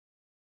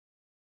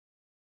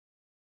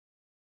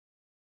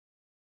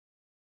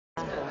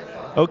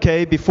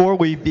Okay, before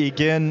we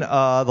begin the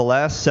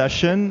last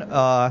session,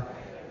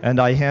 and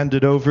I hand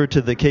it over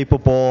to the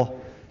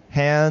capable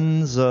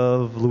hands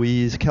of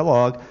Louise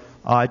Kellogg,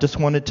 I just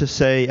wanted to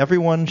say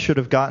everyone should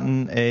have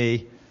gotten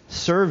a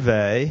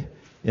survey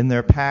in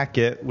their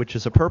packet, which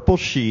is a purple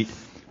sheet.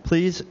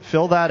 Please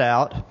fill that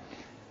out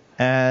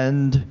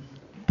and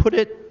put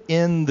it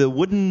in the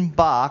wooden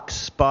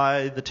box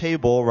by the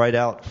table right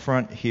out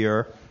front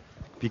here,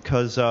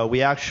 because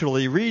we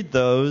actually read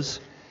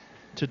those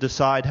to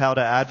decide how to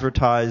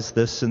advertise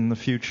this in the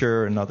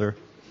future and other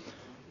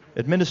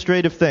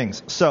administrative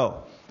things.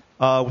 So,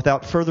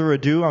 without further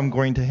ado, I'm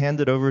going to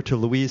hand it over to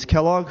Louise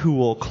Kellogg, who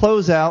will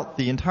close out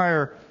the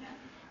entire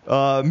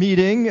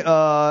meeting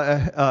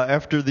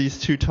after these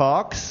two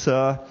talks.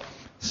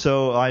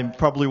 So I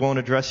probably won't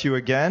address you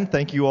again.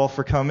 Thank you all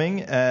for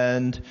coming,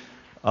 and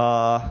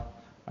I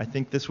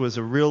think this was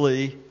a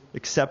really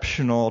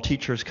exceptional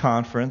teachers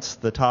conference.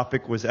 The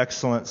topic was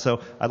excellent.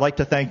 So I'd like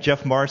to thank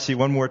Jeff Marcy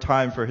one more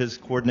time for his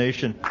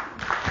coordination.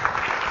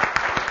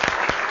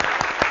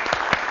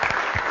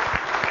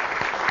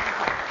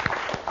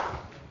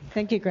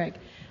 Thank you, Greg.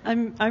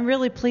 I'm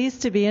really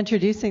pleased to be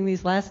introducing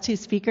these last two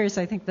speakers.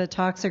 I think the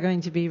talks are going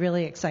to be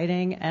really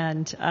exciting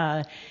and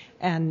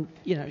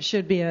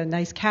should be a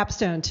nice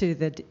capstone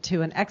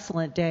to an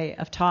excellent day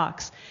of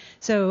talks.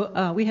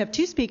 So we have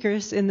two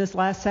speakers in this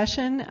last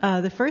session.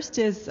 The first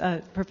is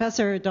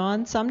Professor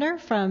Dawn Sumner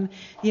from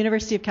the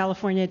University of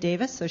California,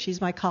 Davis. So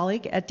she's my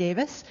colleague at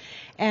Davis.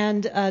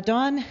 And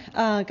Dawn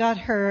got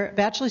her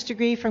bachelor's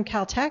degree from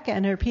Caltech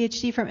and her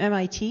PhD from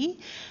MIT.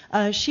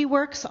 She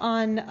works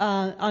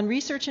on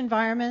research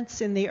environments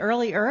in the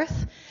early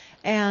Earth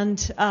and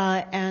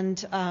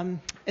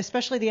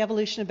especially the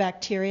evolution of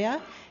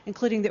bacteria,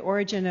 including the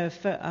origin of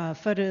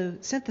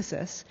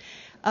photosynthesis.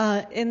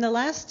 In the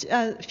last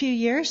few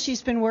years,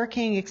 she's been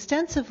working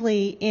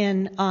extensively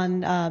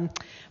on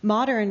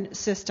modern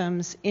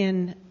systems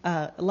in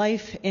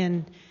life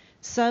in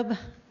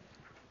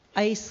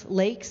sub-ice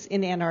lakes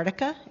in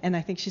Antarctica, and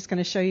I think she's going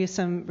to show you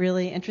some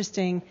really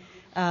interesting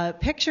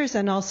pictures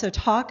and also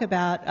talk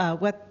about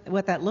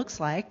what that looks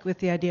like with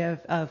the idea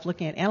of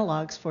looking at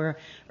analogs for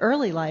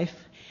early life.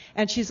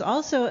 And she's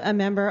also a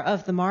member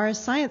of the Mars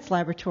Science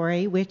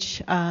Laboratory,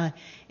 which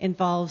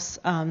involves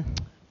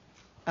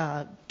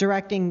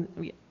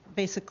directing,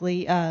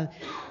 basically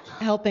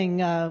helping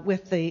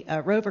with the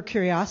rover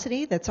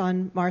Curiosity that's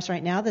on Mars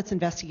right now, that's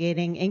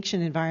investigating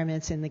ancient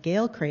environments in the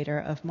Gale crater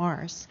of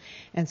Mars.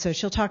 And so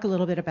she'll talk a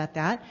little bit about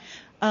that.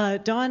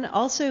 Dawn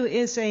also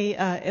is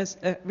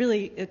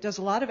does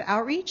a lot of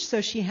outreach,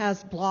 so she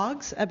has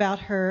blogs about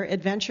her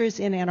adventures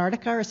in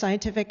Antarctica, her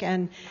scientific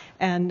and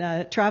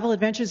travel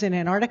adventures in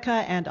Antarctica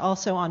and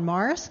also on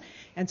Mars.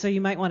 And so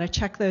you might want to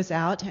check those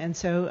out. And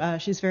so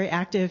she's very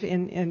active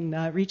in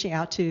reaching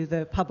out to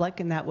the public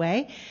in that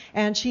way.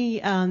 And she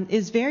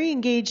is very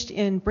engaged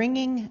in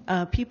bringing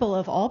people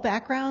of all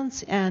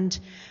backgrounds and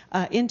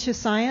into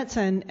science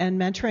and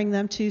mentoring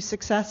them to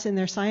success in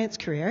their science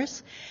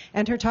careers.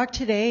 And her talk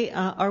today,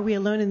 Are We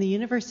Alone in the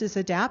Universe, is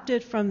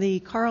adapted from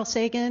the Carl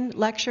Sagan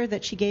lecture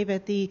that she gave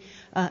at the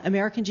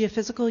American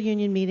Geophysical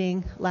Union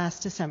meeting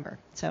last December.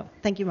 So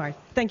thank you, Mark.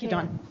 Thank you,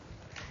 Dawn.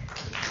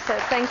 So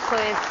thanks,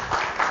 Louise.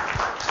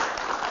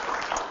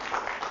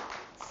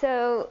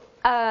 So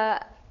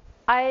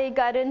I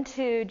got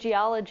into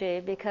geology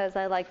because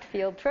I liked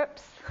field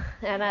trips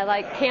and I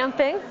liked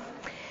camping.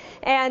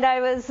 And I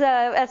was,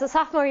 as a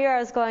sophomore year, I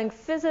was going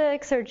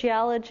physics or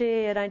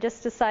geology, and I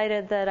just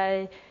decided that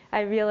I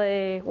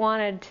really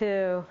wanted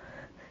to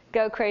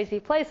go crazy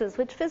places,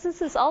 which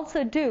physicists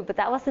also do, but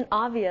that wasn't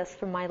obvious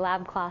from my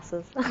lab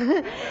classes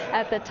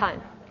at the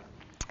time.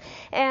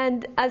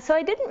 And so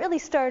I didn't really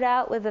start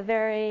out with a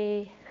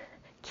very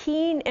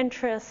keen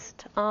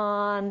interest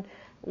on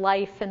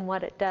life and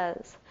what it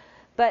does.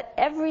 But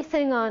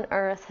everything on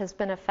Earth has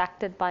been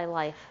affected by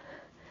life.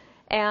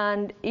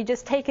 And you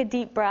just take a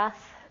deep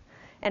breath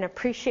and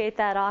appreciate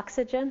that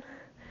oxygen.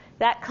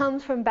 That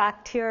comes from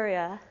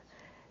bacteria.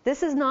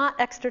 This is not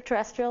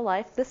extraterrestrial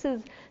life. This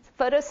is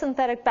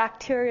photosynthetic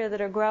bacteria that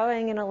are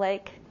growing in a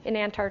lake in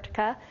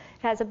Antarctica.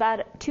 It has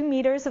about 2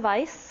 meters of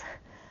ice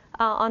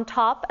on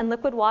top and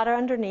liquid water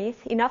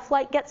underneath. Enough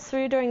light gets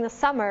through during the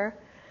summer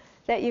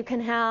that you can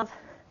have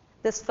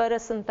this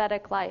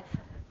photosynthetic life.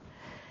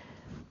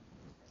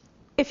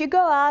 If you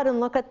go out and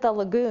look at the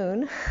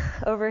lagoon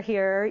over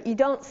here, you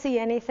don't see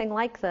anything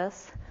like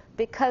this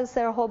because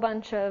there are a whole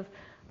bunch of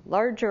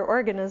larger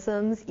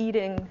organisms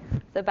eating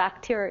the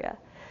bacteria.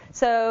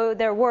 So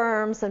there are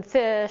worms and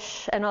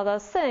fish and all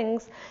those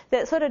things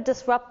that sort of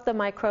disrupt the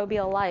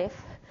microbial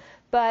life.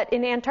 But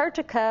in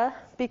Antarctica,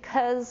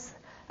 because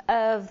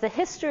of the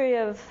history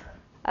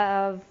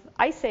of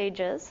ice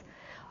ages,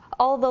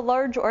 all the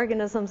large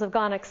organisms have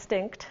gone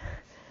extinct.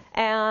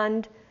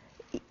 And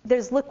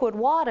there's liquid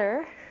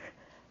water,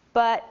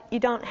 but you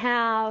don't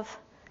have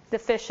the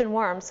fish and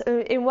worms.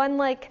 In one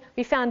lake,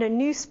 we found a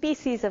new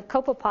species of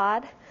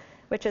copepod,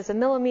 which is 1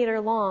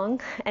 millimeter long,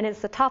 and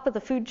it's the top of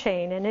the food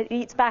chain, and it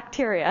eats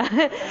bacteria,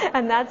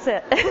 and that's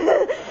it,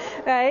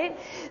 right?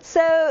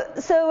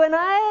 So when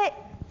I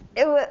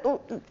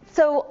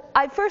So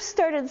I first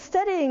started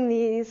studying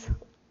these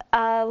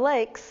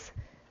lakes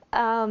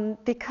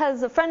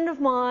because a friend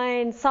of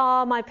mine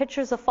saw my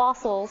pictures of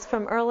fossils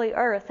from early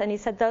Earth, and he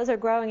said those are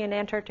growing in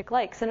Antarctic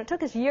lakes. And it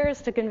took us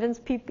years to convince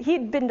people.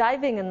 He'd been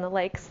diving in the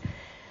lakes,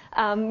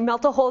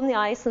 melt a hole in the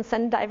ice and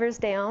send divers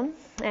down,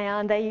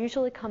 and they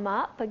usually come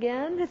up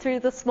again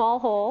through the small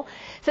hole.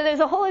 So there's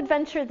a whole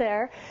adventure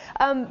there.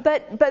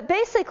 But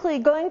basically,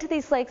 going to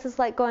these lakes is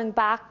like going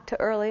back to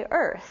early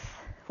Earth,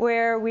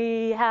 where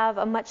we have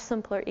a much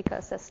simpler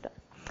ecosystem.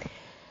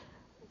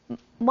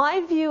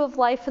 My view of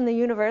life in the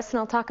universe, and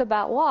I'll talk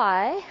about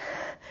why,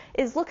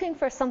 is looking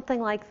for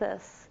something like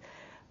this.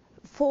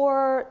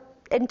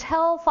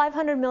 Until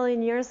 500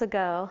 million years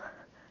ago,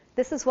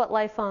 this is what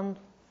life on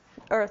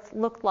Earth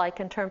looked like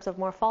in terms of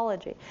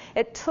morphology.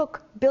 It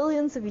took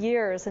billions of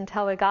years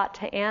until we got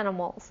to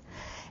animals.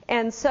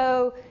 And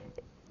so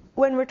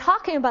when we're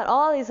talking about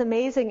all these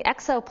amazing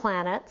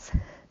exoplanets,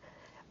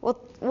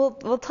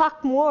 we'll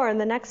talk more, and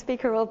the next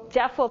speaker,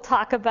 Jeff, will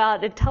talk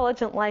about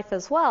intelligent life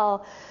as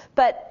well.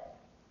 But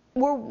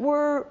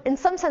we're in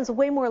some sense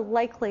way more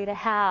likely to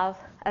have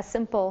a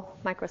simple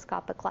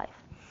microscopic life.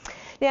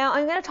 Now,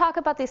 I'm going to talk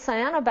about these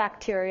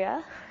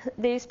cyanobacteria.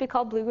 They used to be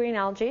called blue-green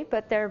algae,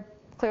 but they're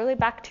clearly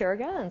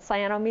bacteria, and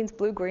cyano means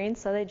blue-green,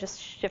 so they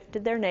just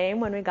shifted their name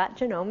when we got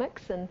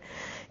genomics and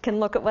can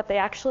look at what they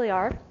actually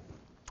are.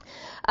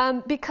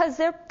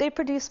 Because they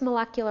produce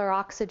molecular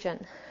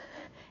oxygen.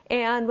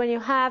 And we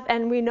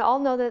all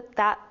know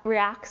that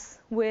reacts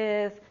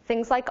with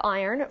things like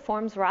iron. It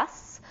forms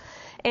rusts.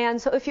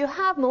 And so if you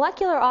have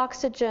molecular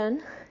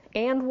oxygen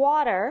and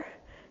water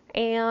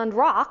and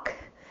rock,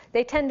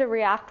 they tend to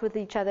react with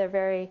each other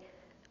very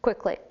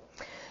quickly.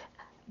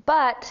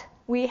 But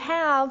we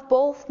have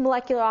both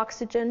molecular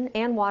oxygen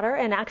and water,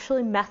 and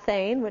actually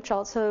methane, which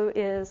also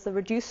is the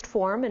reduced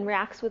form and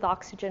reacts with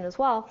oxygen as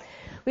well.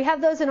 We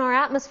have those in our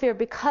atmosphere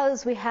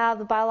because we have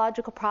the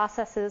biological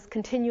processes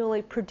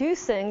continually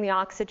producing the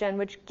oxygen,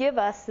 which give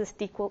us this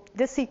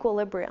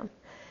disequilibrium.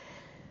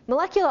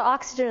 Molecular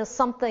oxygen is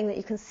something that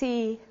you can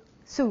see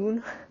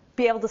soon,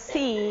 be able to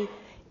see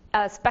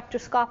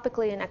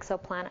spectroscopically in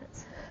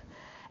exoplanets.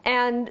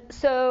 And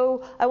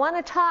so I want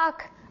to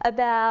talk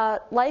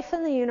about life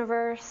in the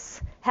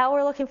universe, how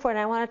we're looking for it. And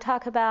I want to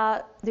talk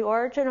about the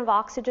origin of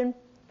oxygen,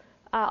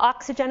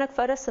 oxygenic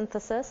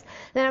photosynthesis.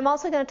 Then I'm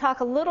also going to talk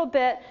a little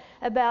bit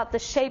about the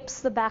shapes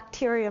the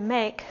bacteria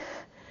make,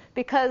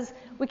 because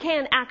we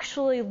can't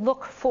actually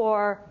look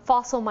for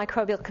fossil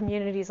microbial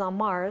communities on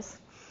Mars.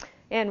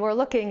 And we're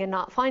looking and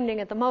not finding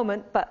at the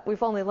moment, but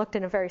we've only looked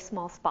in a very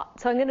small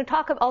spot. So I'm going to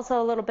talk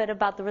also a little bit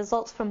about the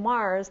results from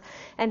Mars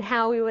and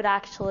how we would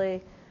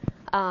actually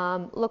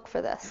look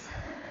for this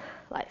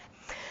life.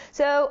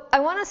 So I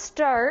want to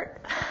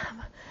start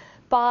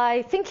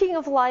by thinking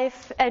of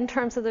life in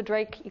terms of the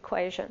Drake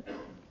equation.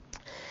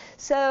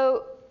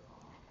 So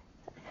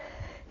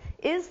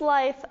is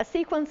life a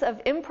sequence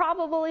of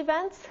improbable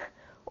events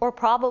or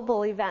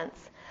probable events?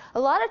 A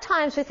lot of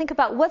times we think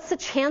about what's the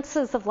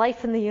chances of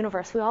life in the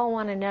universe. We all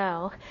want to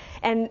know.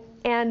 And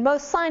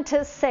most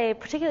scientists say,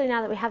 particularly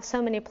now that we have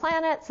so many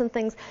planets and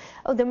things,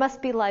 oh, there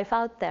must be life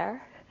out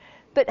there.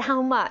 But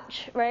how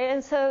much, right?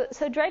 And so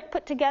Drake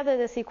put together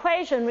this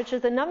equation, which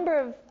is the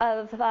number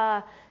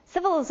of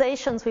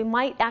civilizations we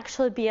might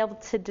actually be able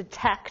to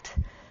detect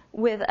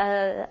with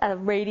a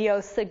radio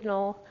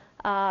signal,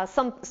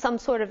 some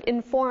sort of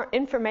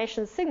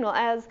information signal,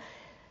 as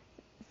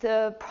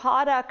the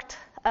product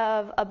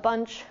of a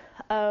bunch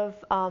of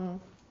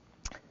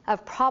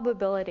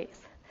probabilities.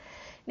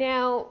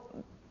 Now,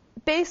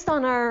 based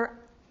on our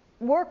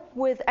work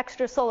with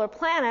extrasolar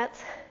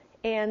planets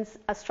and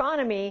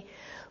astronomy,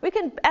 we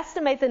can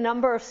estimate the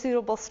number of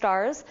suitable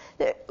stars.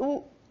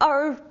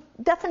 Our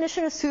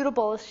definition of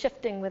suitable is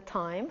shifting with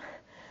time,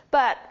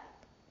 but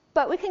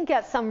we can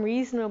get some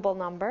reasonable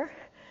number.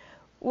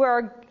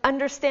 We're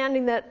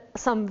understanding that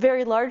some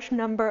very large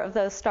number of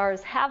those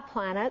stars have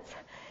planets,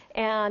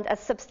 and a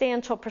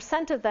substantial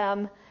percent of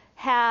them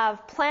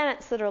have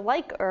planets that are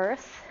like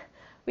Earth.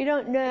 We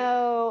don't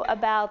know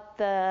about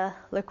the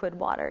liquid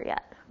water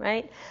yet,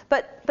 right?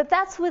 But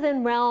that's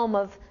within realm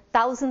of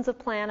thousands of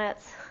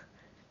planets.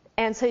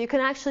 And so you can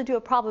actually do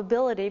a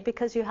probability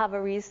because you have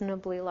a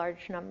reasonably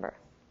large number.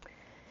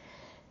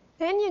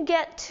 Then you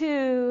get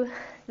to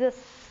the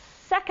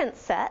second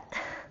set,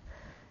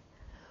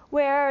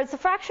 where it's a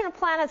fraction of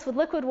planets with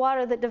liquid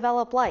water that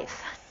develop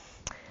life.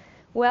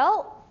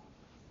 Well,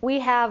 we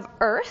have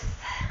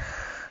Earth.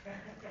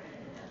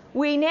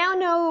 We now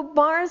know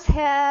Mars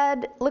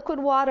had liquid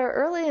water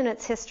early in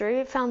its history.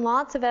 We found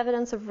lots of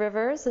evidence of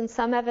rivers and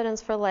some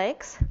evidence for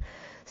lakes.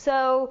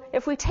 So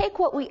if we take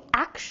what we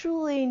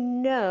actually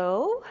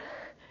know,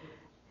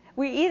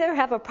 we either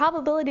have a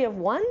probability of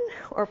 1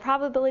 or a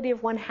probability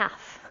of 1/2,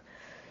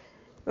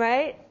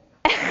 right?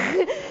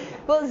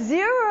 Well,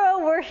 0,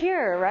 we're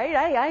here, right?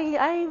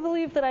 I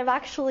believe that I'm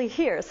actually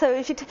here. So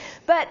if you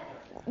but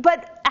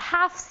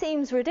 1/2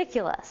 seems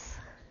ridiculous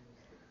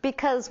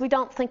because we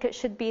don't think it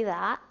should be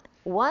that.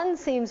 One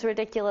seems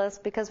ridiculous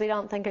because we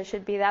don't think it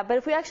should be that. But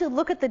if we actually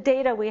look at the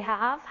data we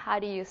have, how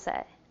do you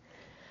say?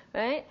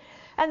 Right?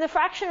 And the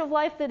fraction of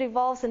life that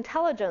evolves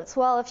intelligence,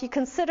 well, if you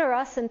consider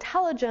us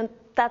intelligent,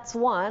 that's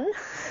 1.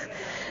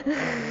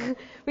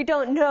 We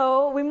don't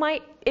know.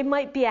 It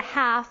might be a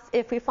half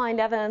if we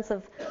find evidence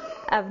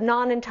of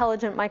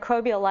non-intelligent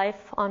microbial life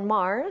on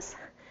Mars.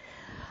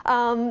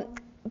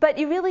 But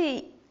you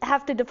really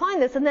have to define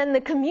this. And then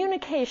the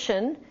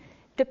communication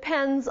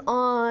depends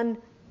on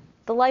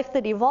the life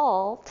that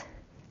evolved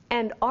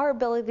and our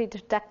ability to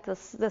detect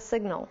the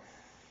signal.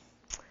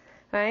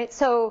 Right?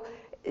 So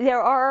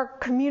there are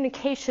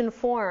communication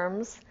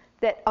forms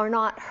that are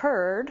not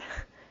heard,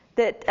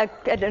 that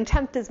an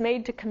attempt is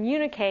made to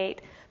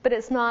communicate, but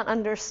it's not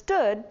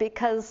understood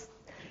because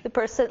the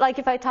person, like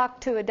if I talk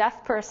to a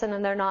deaf person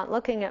and they're not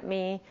looking at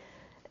me,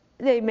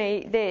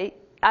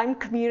 I'm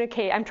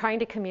trying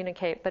to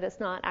communicate, but it's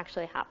not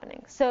actually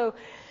happening. So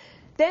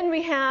then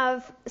we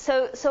have,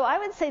 so I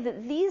would say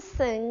that these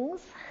things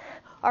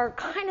are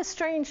kind of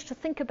strange to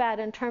think about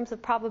in terms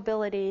of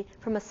probability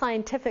from a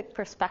scientific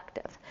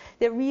perspective.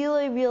 They're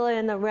really, really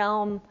in the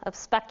realm of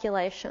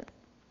speculation.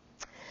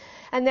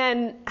 And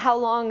then how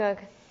long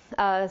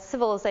a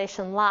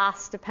civilization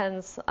lasts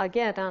depends,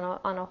 again,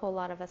 on a whole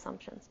lot of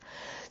assumptions.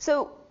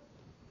 So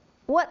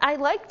what I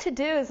like to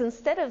do is,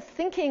 instead of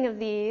thinking of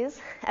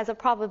these as a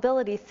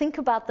probability, think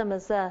about them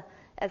as a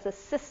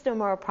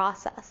system or a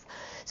process.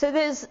 So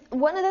there's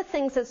one of the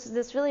things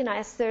that's really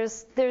nice.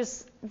 There's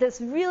this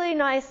really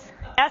nice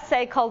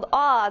essay called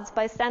Odds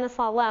by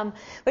Stanislaw Lem,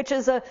 which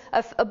is a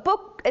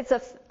book. It's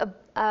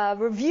a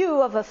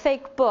review of a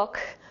fake book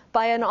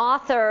by an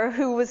author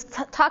who was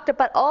talked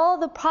about all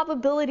the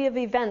probability of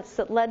events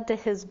that led to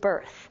his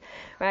birth.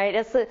 Right?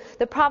 It's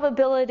the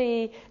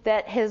probability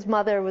that his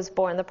mother was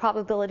born, the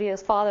probability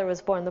his father was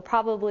born, the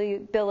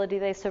probability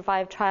they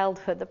survived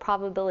childhood, the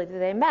probability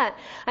they met.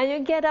 And you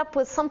get up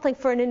with something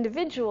for an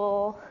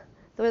individual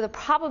where the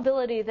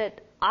probability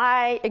that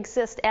I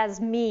exist as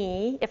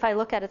me, if I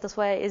look at it this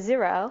way, is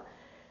 0.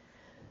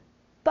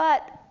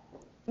 But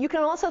you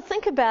can also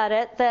think about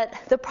it that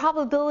the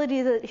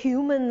probability that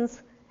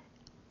humans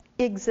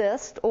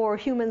exist or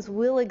humans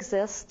will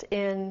exist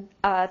in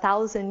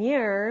 1,000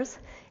 years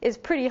is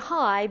pretty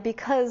high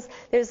because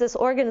there's this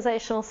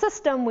organizational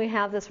system, we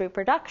have this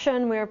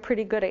reproduction, we're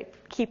pretty good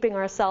at keeping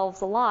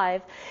ourselves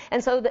alive,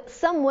 and so that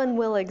someone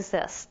will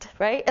exist,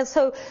 right? And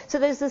so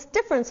there's this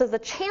difference of the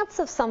chance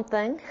of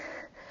something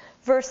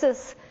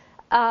versus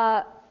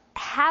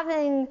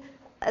having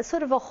a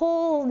sort of a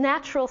whole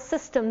natural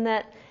system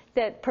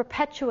that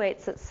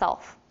perpetuates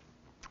itself.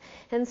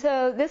 And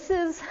so this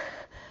is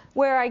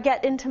where I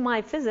get into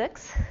my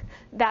physics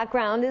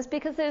background, is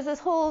because there's this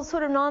whole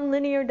sort of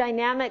nonlinear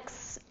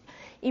dynamics,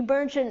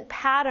 emergent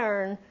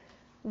pattern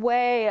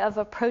way of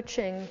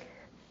approaching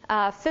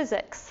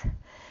physics.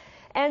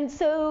 And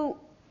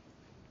so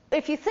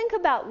if you think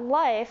about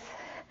life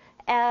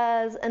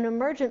as an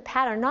emergent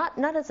pattern,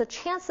 not as a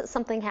chance that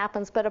something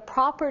happens, but a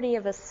property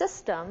of a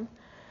system,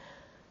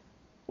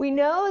 we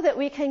know that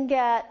we can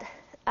get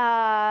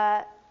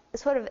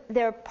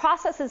there are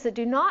processes that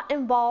do not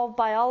involve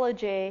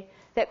biology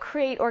that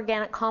create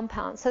organic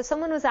compounds. So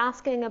someone was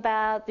asking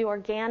about the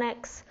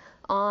organics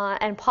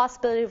and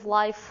possibility of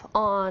life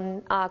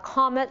on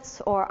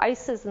comets or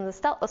ices in the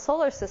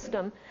solar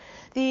system.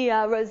 The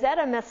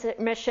Rosetta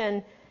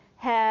mission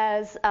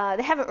has,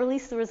 they haven't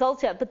released the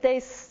results yet, but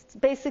they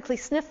basically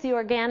sniffed the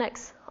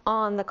organics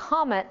on the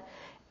comet,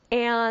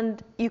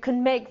 and you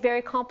can make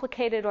very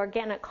complicated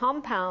organic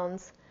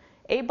compounds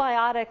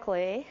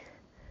abiotically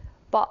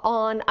but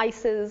on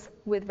ices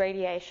with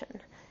radiation.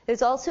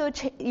 There's also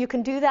you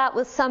can do that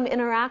with some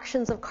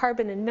interactions of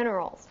carbon and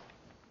minerals.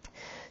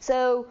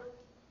 So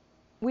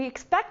we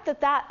expect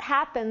that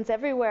happens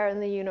everywhere in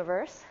the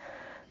universe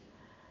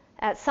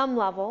at some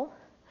level.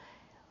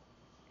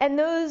 And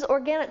those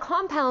organic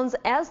compounds,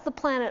 as the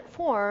planet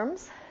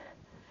forms,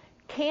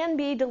 can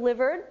be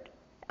delivered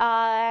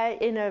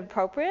in an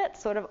appropriate,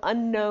 sort of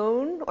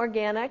unknown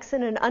organics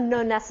in an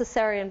unknown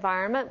necessary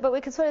environment. But we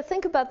can sort of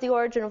think about the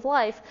origin of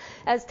life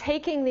as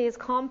taking these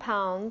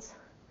compounds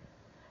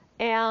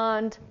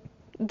and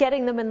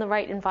getting them in the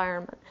right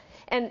environment.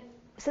 And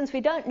since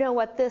we don't know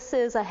what this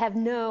is, I have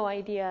no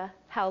idea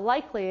how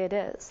likely it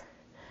is.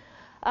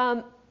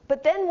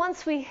 But then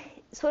once we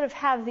sort of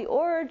have the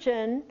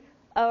origin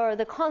or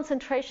the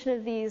concentration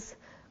of these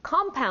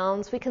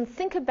compounds, we can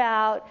think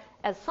about,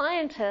 as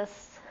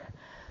scientists,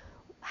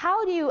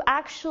 how do you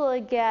actually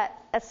get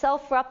a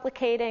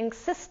self-replicating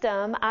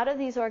system out of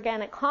these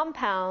organic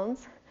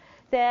compounds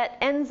that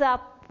ends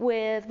up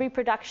with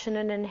reproduction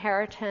and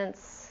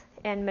inheritance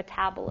and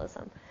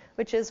metabolism,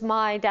 which is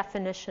my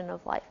definition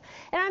of life.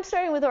 And I'm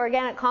starting with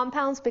organic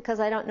compounds because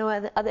I don't know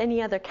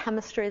any other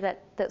chemistry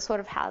that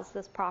sort of has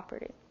this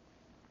property.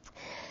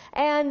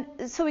 And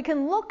so we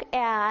can look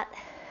at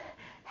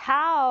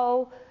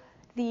how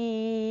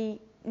these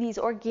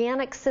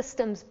organic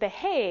systems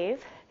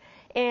behave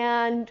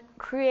and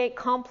create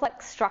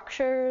complex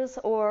structures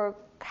or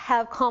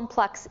have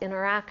complex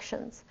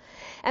interactions.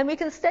 And we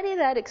can study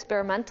that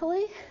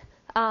experimentally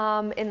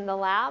in the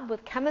lab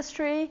with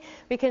chemistry.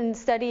 We can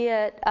study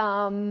it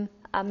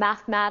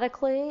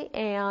mathematically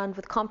and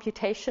with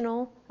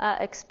computational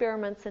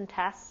experiments and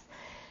tests.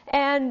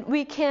 And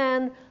we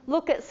can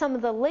look at some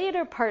of the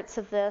later parts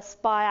of this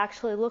by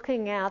actually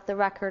looking at the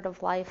record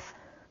of life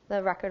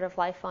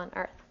on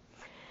Earth.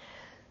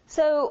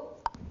 So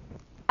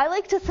I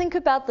like to think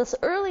about this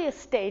earliest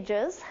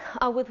stages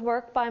with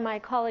work by my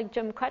colleague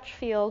Jim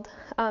Crutchfield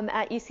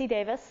at UC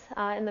Davis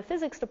in the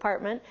physics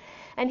department.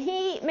 And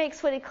he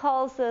makes what he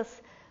calls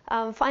this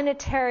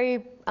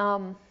finitary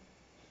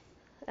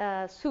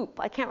soup.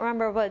 I can't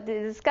remember what,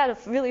 it's got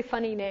a really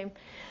funny name.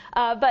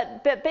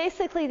 But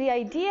basically the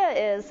idea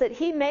is that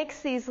he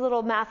makes these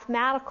little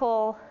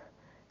mathematical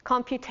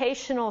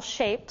computational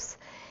shapes,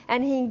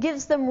 and he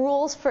gives them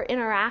rules for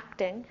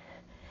interacting.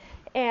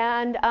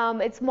 And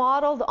it's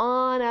modeled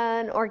on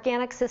an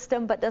organic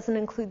system, but doesn't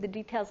include the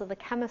details of the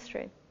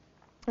chemistry.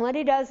 And what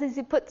he does is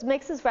he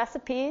makes his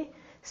recipe,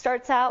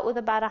 starts out with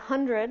about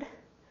 100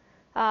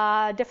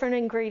 different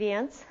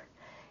ingredients,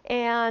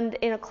 and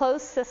in a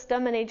closed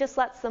system, and he just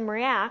lets them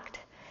react.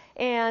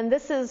 And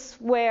this is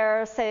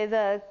where, say,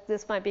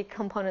 this might be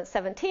component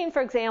 17,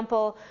 for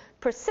example,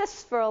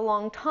 persists for a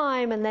long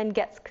time and then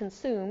gets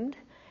consumed.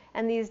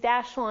 And these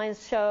dashed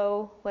lines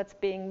show what's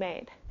being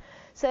made.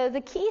 So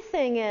the key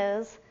thing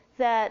is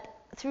that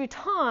through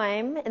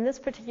time, in this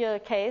particular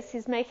case,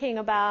 he's making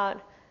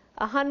about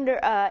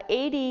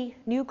 80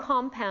 new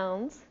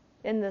compounds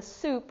in the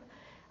soup,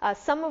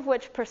 some of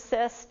which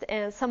persist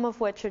and some of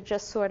which are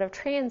just sort of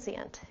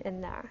transient in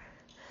there.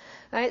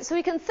 All right, so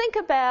we can think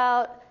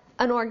about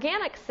an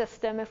organic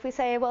system if we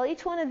say, well,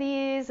 each one of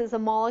these is a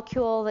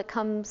molecule that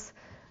comes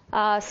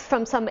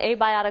from some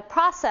abiotic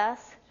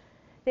process.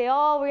 They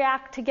all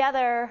react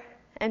together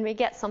and we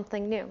get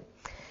something new.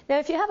 Now,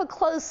 if you have a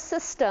closed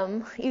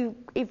system, you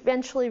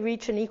eventually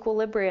reach an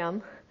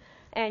equilibrium,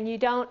 and you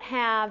don't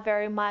have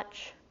very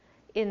much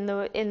in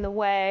the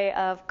way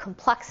of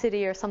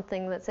complexity or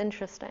something that's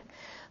interesting.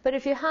 But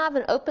if you have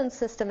an open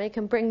system, you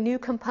can bring new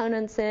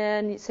components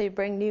in, so you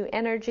bring new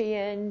energy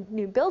in,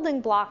 new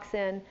building blocks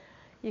in,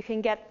 you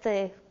can get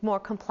the more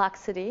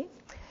complexity.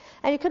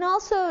 And you can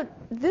also,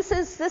 this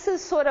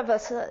is sort of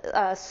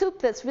a soup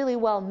that's really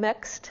well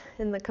mixed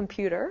in the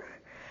computer.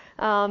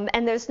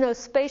 And there's no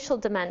spatial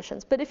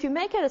dimensions. But if you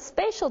make it a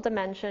spatial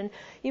dimension,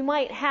 you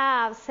might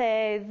have,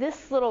 say,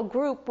 this little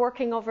group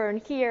working over in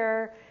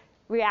here,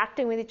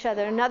 reacting with each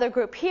other, another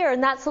group here,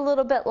 and that's a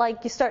little bit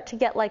like you start to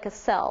get like a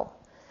cell.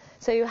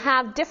 So you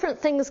have different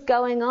things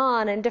going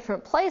on in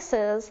different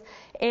places,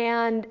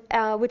 and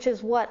which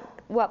is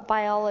what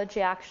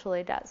biology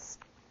actually does.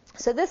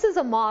 So this is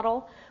a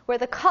model where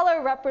the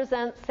color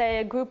represents, say,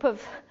 a group of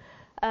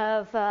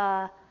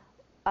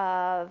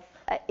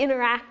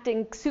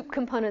interacting soup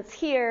components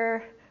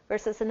here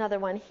versus another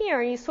one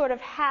here, and you sort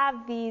of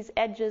have these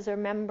edges or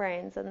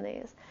membranes in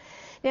these.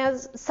 Now,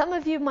 some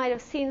of you might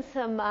have seen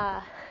some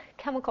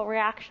chemical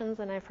reactions,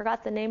 and I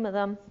forgot the name of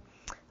them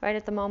right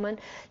at the moment.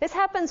 This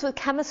happens with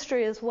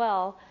chemistry as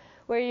well,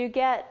 where you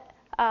get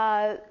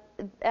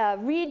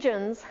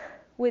regions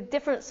with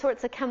different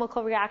sorts of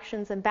chemical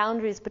reactions and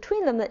boundaries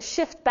between them that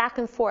shift back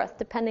and forth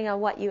depending on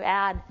what you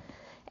add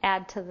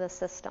to the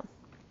system.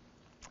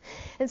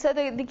 And so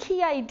the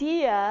key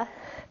idea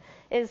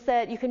is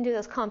that you can do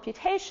this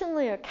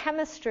computationally or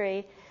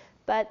chemistry,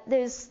 but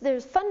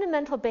there's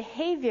fundamental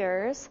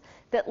behaviors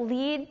that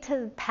lead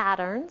to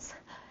patterns.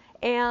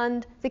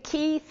 And the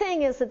key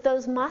thing is that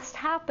those must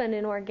happen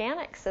in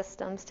organic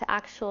systems to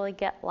actually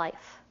get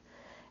life.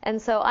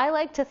 And so I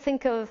like to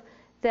think of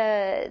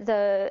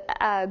the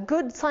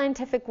good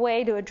scientific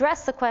way to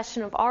address the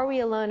question of are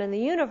we alone in the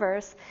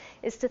universe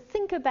is to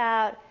think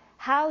about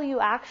how you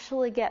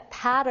actually get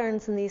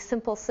patterns in these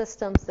simple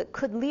systems that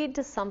could lead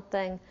to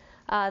something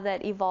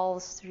that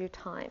evolves through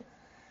time.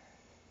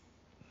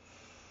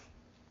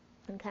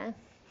 Okay?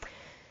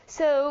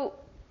 So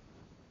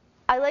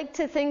I like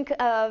to think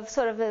of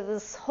sort of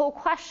this whole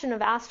question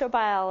of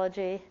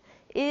astrobiology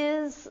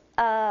is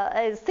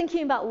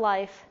thinking about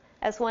life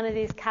as one of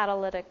these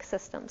catalytic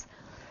systems.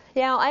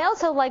 Now, I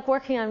also like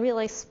working on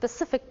really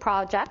specific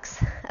projects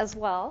as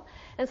well.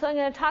 And so I'm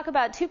going to talk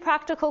about two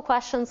practical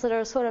questions that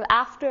are sort of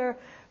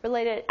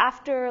related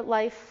after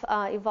life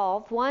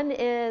evolved. One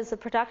is the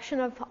production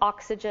of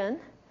oxygen.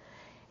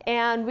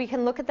 And we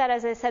can look at that,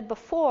 as I said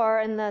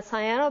before, in the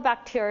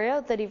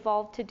cyanobacteria that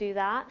evolved to do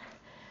that.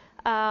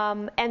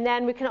 And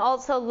then we can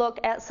also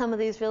look at some of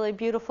these really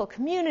beautiful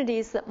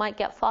communities that might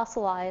get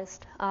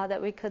fossilized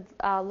that we could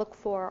look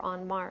for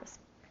on Mars.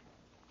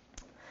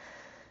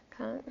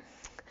 Okay.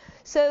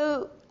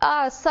 So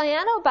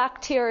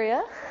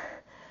cyanobacteria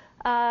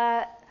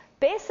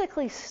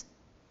basically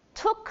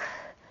took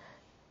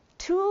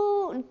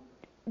two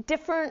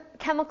different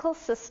chemical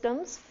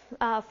systems,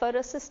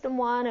 photosystem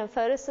 1 and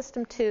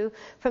photosystem 2,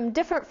 from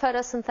different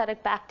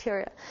photosynthetic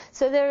bacteria.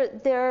 So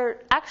there are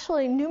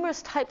actually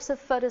numerous types of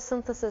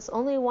photosynthesis,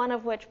 only one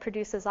of which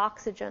produces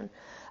oxygen.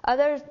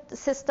 Other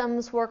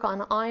systems work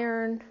on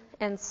iron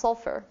and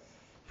sulfur.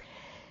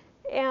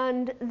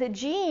 And the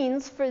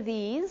genes for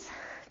these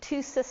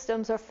two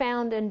systems are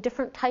found in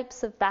different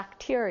types of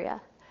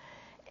bacteria.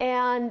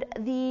 And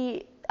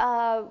the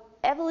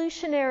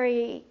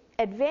evolutionary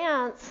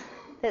advance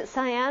that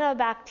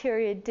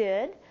cyanobacteria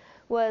did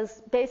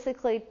was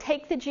basically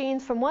take the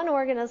genes from one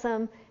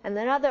organism and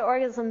another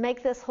organism,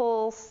 make this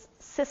whole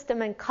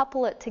system and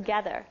couple it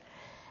together.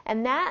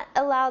 And that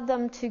allowed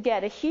them to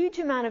get a huge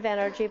amount of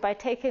energy by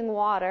taking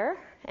water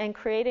and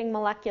creating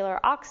molecular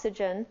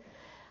oxygen,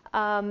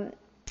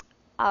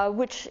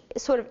 which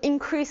sort of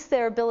increased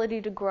their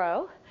ability to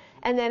grow.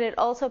 And then it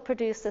also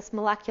produced this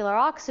molecular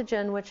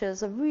oxygen, which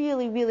is a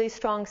really, really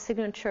strong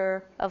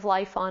signature of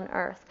life on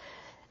Earth.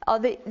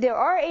 There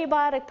are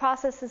abiotic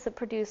processes that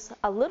produce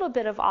a little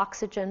bit of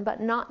oxygen,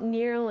 but not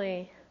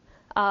nearly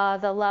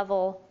the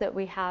level that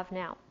we have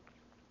now.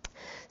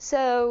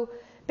 So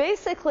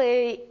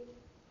basically,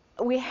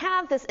 we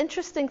have this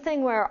interesting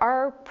thing where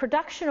our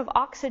production of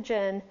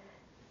oxygen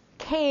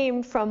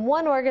came from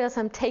one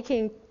organism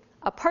taking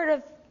a part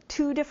of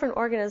two different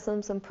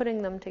organisms and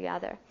putting them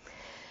together.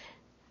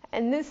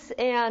 And this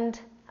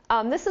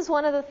is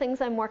one of the things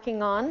I'm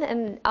working on,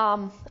 and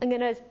I'm going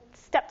to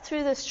step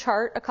through this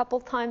chart a couple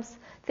times,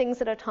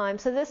 things at a time.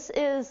 So this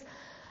is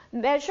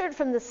measured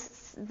from the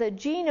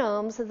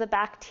genomes of the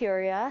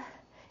bacteria,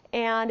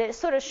 and it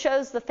sort of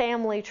shows the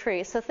family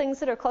tree. So things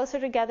that are closer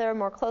together are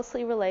more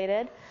closely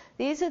related.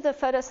 These are the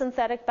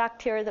photosynthetic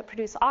bacteria that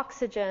produce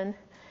oxygen.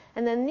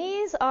 And then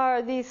these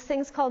are these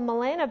things called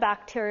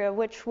melanobacteria,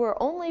 which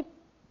were only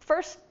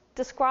first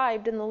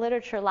described in the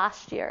literature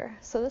last year.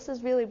 So this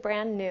is really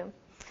brand new.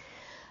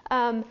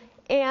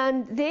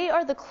 And they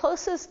are the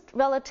closest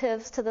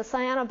relatives to the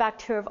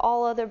cyanobacteria of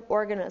all other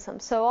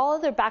organisms. So all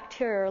other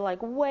bacteria are like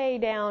way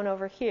down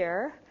over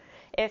here,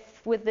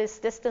 with this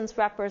distance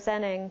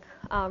representing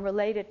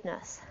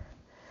relatedness.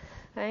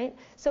 Right?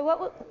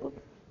 So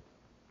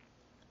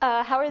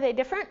how are they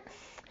different?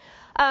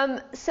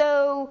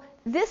 So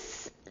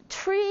this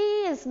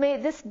tree is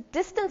made, this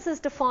distance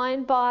is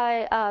defined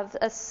by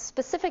a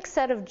specific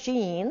set of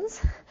genes.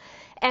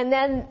 And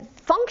then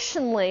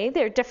functionally,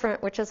 they're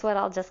different, which is what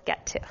I'll just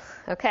get to,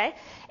 okay?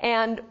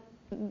 And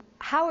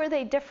how are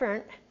they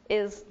different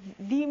is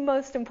the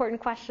most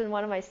important question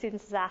one of my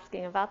students is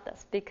asking about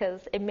this,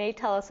 because it may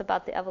tell us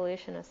about the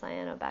evolution of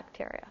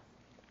cyanobacteria.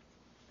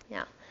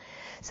 Yeah.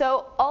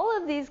 So all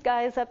of these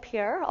guys up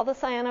here, all the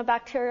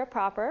cyanobacteria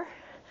proper,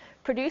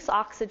 produce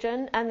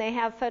oxygen, and they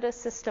have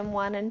photosystem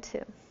 1 and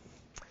 2.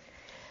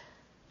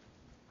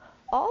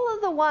 All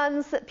of the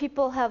ones that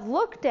people have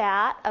looked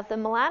at of the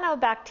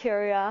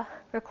melanobacteria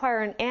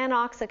require an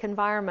anoxic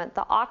environment.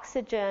 The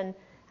oxygen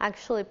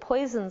actually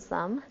poisons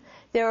them.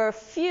 There are a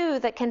few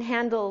that can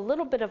handle a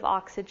little bit of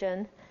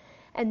oxygen,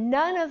 and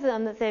none of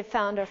them that they've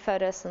found are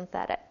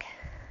photosynthetic.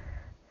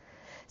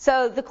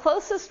 So the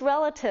closest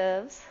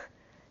relatives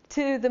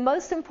to the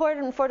most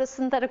important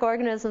photosynthetic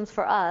organisms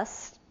for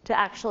us to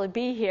actually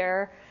be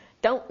here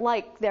don't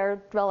like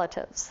their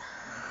relatives,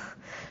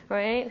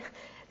 right?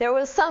 There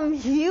was some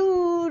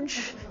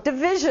huge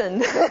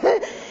division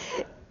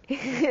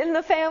in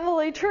the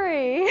family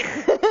tree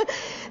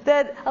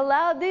that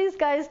allowed these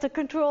guys to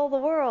control the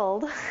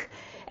world.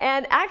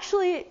 And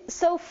actually,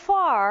 so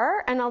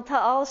far, and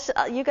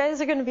you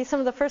guys are going to be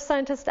some of the first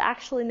scientists to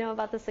actually know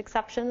about this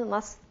exception,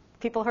 unless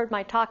people heard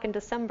my talk in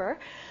December.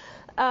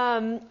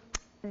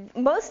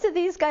 Most of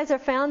these guys are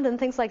found in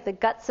things like the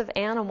guts of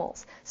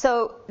animals.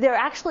 So there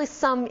are actually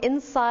some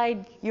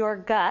inside your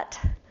gut.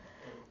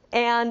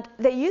 And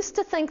they used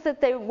to think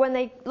that when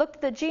they looked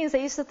at the genes,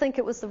 they used to think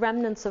it was the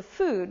remnants of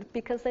food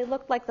because they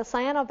looked like the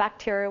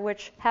cyanobacteria,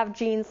 which have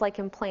genes like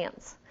in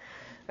plants,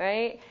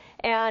 right?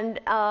 And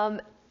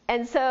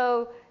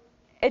so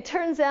it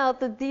turns out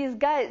that these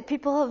guys,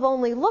 people have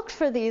only looked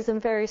for these in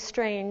very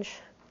strange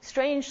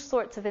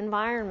sorts of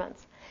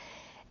environments.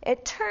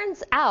 It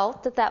turns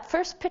out that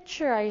first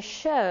picture I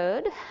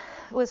showed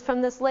was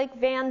from this Lake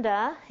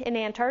Vanda in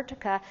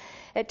Antarctica.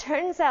 It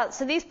turns out,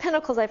 so these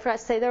pinnacles, I forgot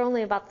to say, they're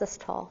only about this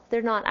tall.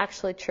 They're not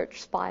actually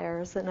church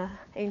spires in an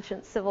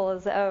ancient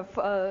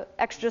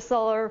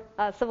extrasolar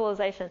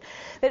civilization.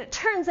 But it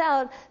turns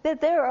out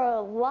that there are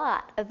a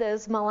lot of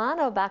those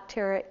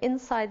melanobacteria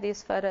inside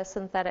these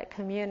photosynthetic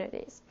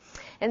communities.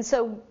 And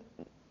so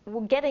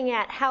getting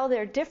at how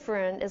they're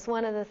different is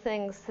one of the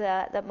things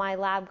that my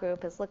lab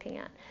group is looking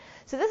at.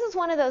 So this is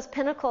one of those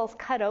pinnacles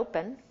cut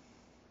open.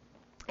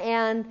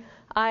 And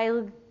I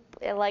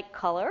like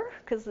color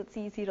because it's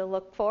easy to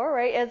look for,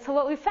 right? And so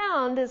what we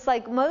found is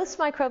like most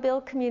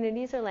microbial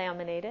communities are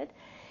laminated,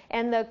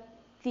 and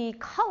the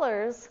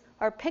colors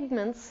are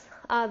pigments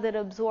that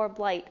absorb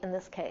light in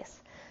this case.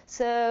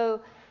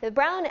 So the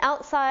brown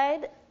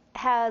outside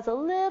has a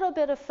little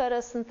bit of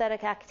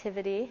photosynthetic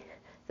activity.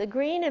 The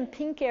green and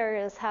pink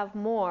areas have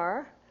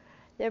more.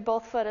 They're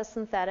both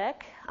photosynthetic,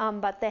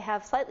 but they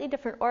have slightly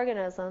different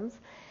organisms.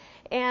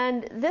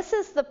 And this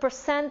is the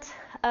percent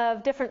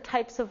of different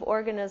types of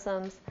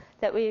organisms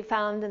that we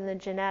found in the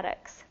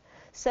genetics.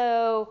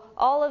 So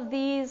all of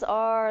these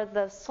are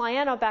the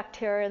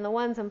cyanobacteria, and the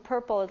ones in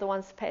purple are the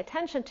ones to pay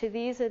attention to.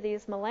 These are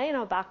these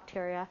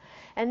melanobacteria,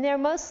 and they're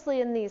mostly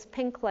in these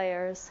pink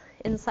layers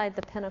inside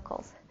the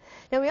pinnacles.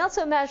 Now we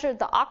also measured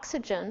the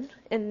oxygen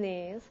in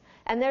these,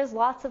 and there's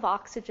lots of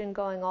oxygen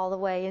going all the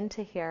way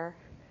into here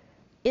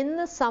in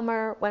the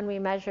summer when we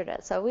measured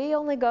it. So we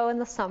only go in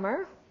the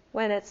summer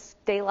when it's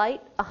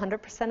daylight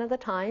 100% of the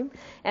time,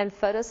 and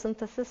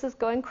photosynthesis is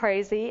going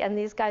crazy, and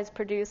these guys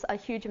produce a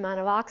huge amount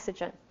of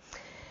oxygen.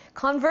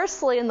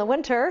 Conversely, in the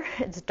winter,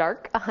 it's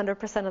dark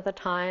 100% of the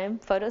time.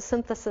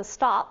 Photosynthesis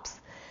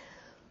stops.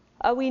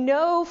 We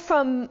know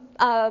from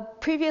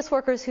previous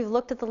workers who've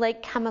looked at the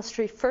lake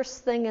chemistry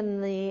first thing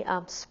in the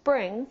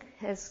spring,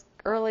 as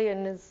early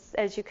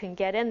as you can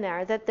get in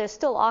there, that there's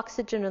still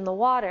oxygen in the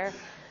water.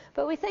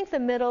 But we think the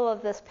middle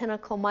of this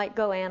pinnacle might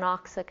go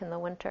anoxic in the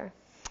winter.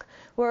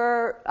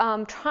 We're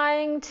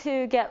trying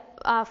to get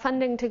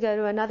funding to go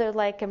to another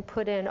lake and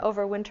put in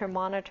overwinter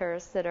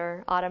monitors that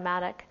are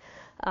automatic,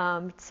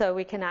 so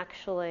we can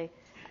actually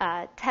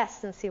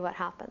test and see what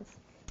happens.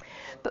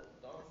 But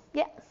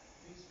yeah,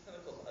 these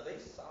pinnacles, are they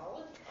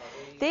solid?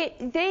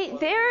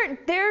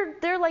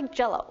 They're like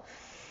Jell-O.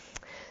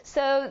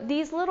 So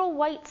these little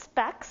white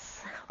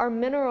specks are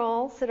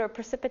minerals that are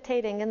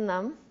precipitating in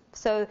them.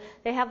 So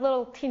they have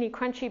little teeny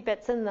crunchy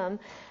bits in them,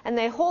 and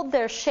they hold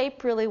their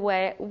shape really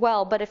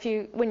well. But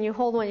when you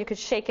hold one, you could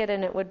shake it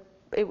and it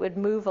would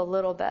move a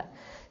little bit.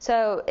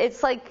 So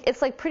it's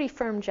like pretty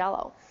firm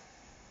Jell-O.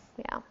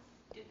 Yeah.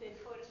 Did they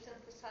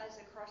photosynthesize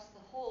across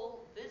the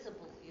whole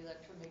visible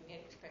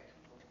electromagnetic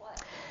spectrum of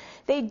light?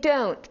 They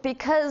don't,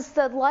 because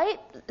the light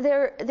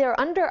they're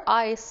under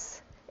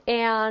ice,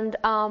 and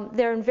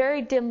they're in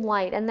very dim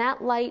light, and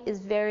that light is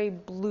very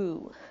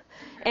blue,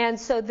 and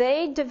so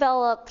they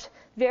developed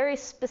very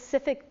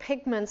specific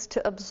pigments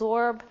to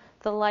absorb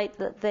the light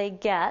that they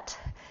get.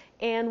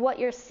 And what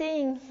you're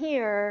seeing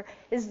here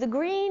is the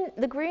green.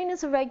 The green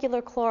is a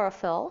regular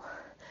chlorophyll,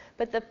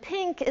 but the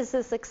pink is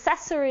this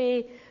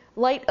accessory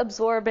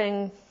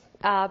light-absorbing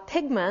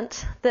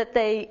pigment that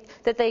they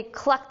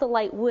collect the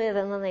light with,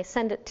 and then they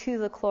send it to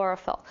the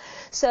chlorophyll.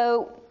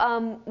 So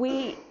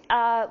we've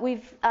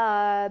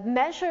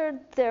measured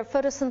their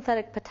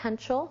photosynthetic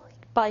potential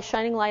by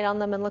shining light on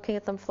them and looking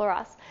at them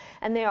fluoresce.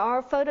 And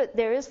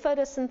there is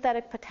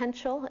photosynthetic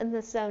potential in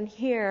this zone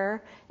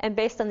here, and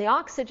based on the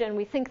oxygen,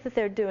 we think that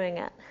they're doing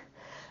it.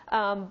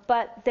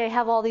 But they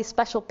have all these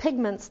special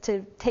pigments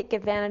to take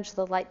advantage of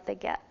the light they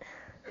get.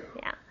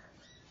 Yeah.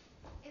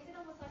 Is it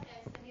almost like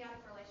a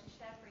symbiotic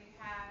relationship where you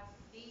have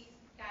these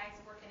guys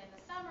working in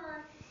the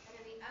summer, and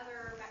then the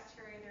other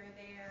bacteria that are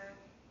there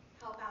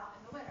help out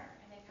in the winter,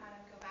 and they kind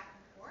of go back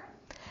and forth?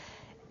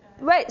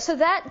 Right. So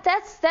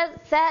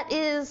that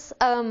is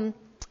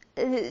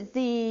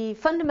the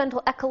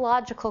fundamental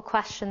ecological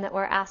question that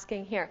we're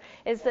asking here.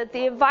 Is that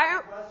the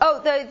environment?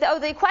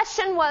 The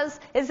question was: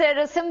 is there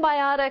a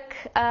symbiotic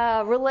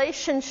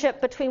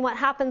relationship between what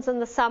happens in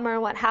the summer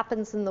and what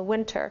happens in the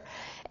winter?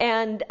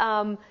 And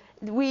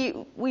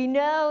we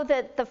know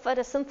that the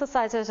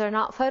photosynthesizers are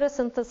not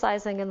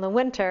photosynthesizing in the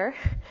winter,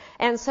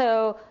 and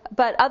so,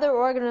 but other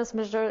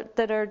organisms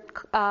that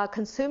are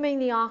consuming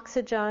the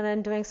oxygen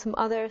and doing some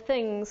other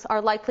things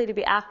are likely to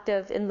be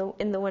active in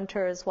the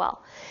winter as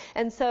well.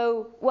 And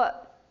so,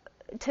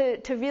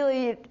 to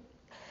really,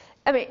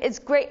 I mean, it's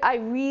great. I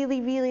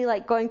really, really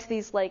like going to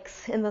these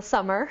lakes in the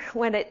summer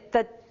when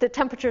the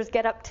temperatures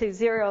get up to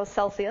 0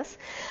 Celsius.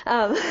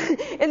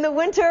 In the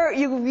winter,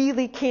 you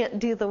really can't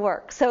do the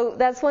work. So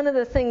that's one of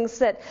the things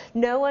that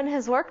no one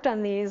has worked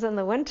on these in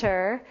the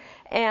winter,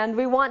 and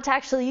we want to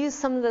actually use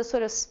some of the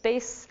sort of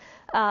space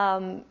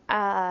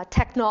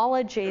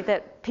technology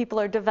that people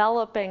are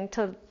developing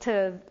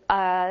to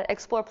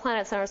explore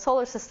planets in our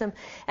solar system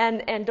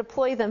and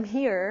deploy them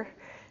here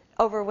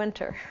over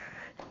winter,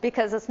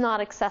 because it's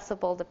not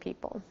accessible to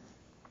people.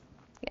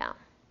 Yeah.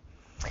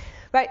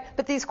 Right,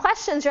 but these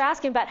questions you're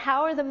asking about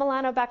how are the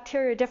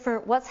melanobacteria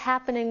different, what's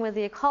happening with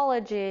the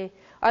ecology,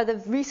 are the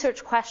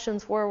research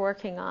questions we're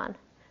working on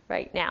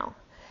right now.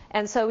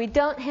 And so we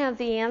don't have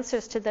the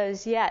answers to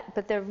those yet,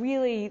 but they're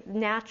really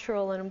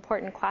natural and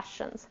important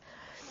questions.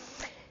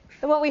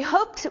 And what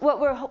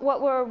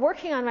we're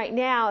working on right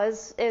now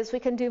is we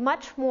can do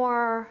much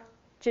more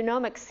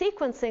genomic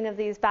sequencing of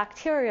these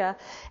bacteria,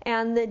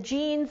 and the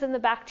genes in the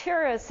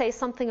bacteria say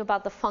something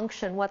about the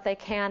function, what they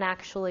can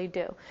actually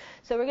do.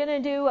 So we're going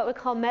to do what we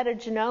call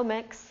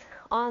metagenomics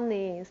on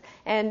these,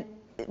 and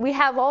we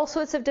have all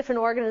sorts of different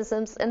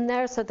organisms in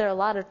there, so there are a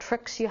lot of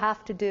tricks you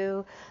have to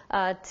do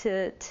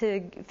to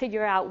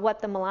figure out what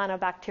the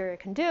melanobacteria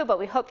can do, but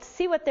we hope to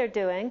see what they're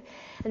doing,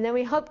 and then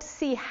we hope to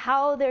see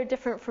how they're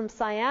different from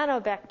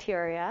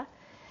cyanobacteria.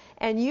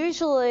 And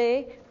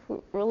usually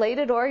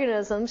related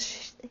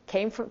organisms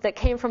that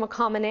came from a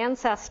common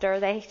ancestor,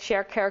 they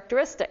share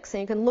characteristics,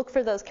 and you can look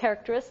for those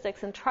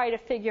characteristics and try to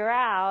figure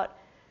out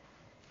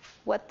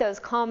what those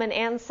common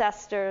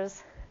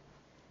ancestors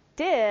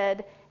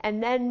did,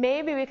 and then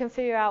maybe we can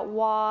figure out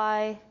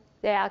why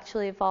they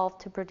actually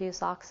evolved to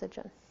produce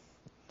oxygen.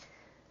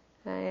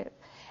 Right?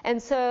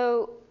 And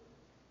so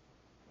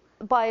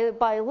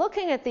by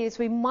looking at these,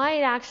 we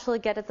might actually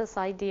get at this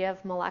idea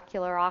of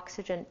molecular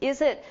oxygen.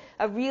 Is it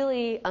a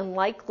really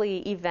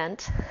unlikely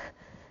event,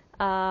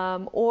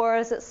 or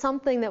is it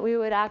something that we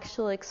would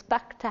actually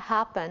expect to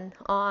happen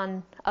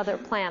on other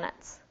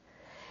planets?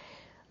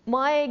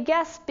 My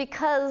guess,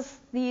 because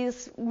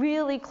these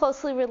really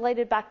closely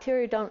related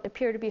bacteria don't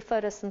appear to be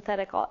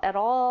photosynthetic at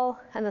all,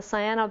 and the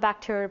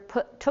cyanobacteria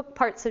took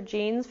parts of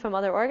genes from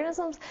other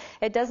organisms,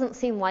 it doesn't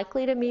seem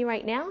likely to me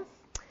right now.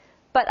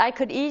 But I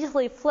could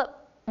easily flip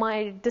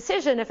my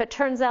decision if it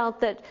turns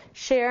out that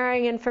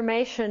sharing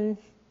information,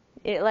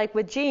 like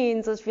with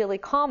genes, is really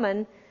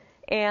common,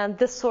 and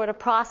this sort of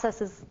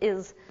process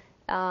is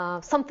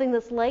something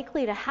that's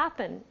likely to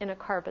happen in a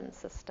carbon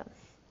system,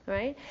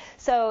 right?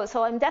 So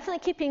I'm definitely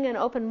keeping an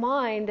open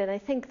mind, and I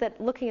think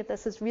that looking at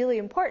this is really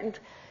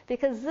important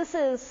because this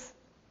is,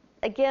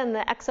 again,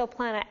 the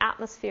exoplanet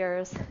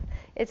atmospheres.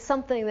 It's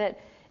something that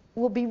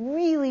will be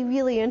really,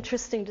 really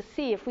interesting to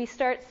see. If we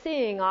start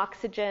seeing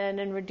oxygen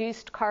and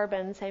reduced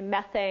carbon, say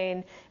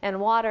methane and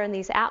water in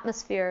these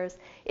atmospheres,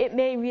 it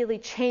may really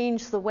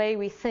change the way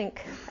we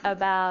think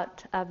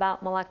about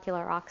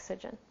molecular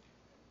oxygen.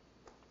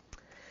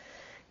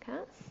 Okay.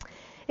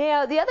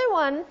 Now, the other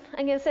one,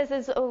 I'm going to say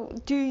is,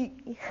 do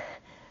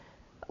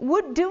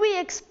we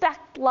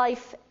expect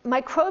life,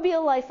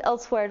 microbial life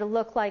elsewhere to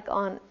look like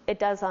it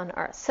does on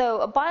Earth? So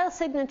a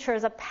biosignature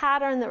is a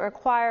pattern that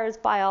requires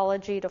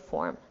biology to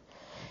form.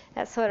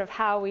 That's sort of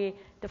how we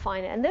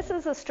define it. And this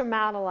is a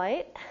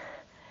stromatolite,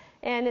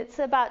 and it's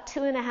about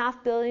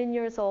 2.5 billion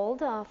years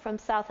old from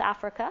South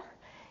Africa.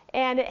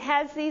 And it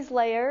has these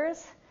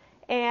layers,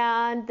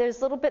 and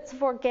there's little bits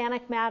of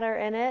organic matter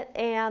in it,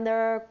 and there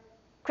are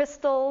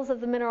crystals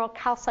of the mineral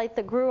calcite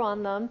that grew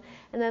on them.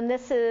 And then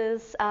this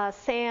is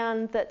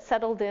sand that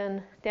settled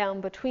in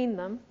down between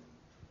them.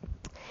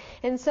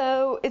 And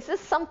so is this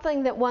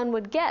something that one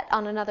would get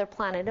on another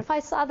planet? If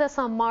I saw this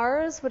on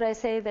Mars, would I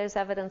say there's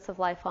evidence of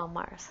life on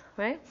Mars,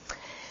 right?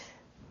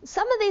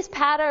 Some of these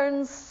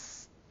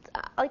patterns,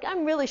 like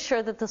I'm really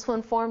sure that this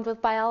one formed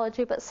with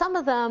biology, but some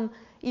of them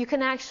you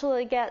can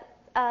actually get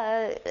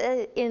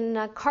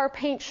in car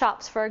paint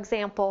shops, for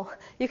example.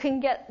 You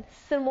can get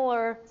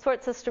similar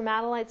sorts of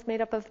stromatolites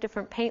made up of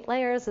different paint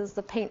layers as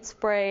the paint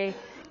spray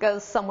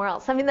goes somewhere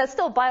else. I mean, that's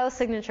still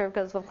biosignature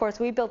because, of course,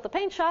 we built the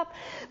paint shop.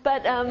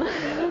 But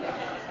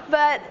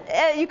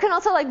you can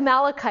also like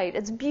malachite.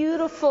 It's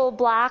beautiful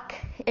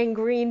black and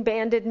green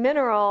banded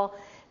mineral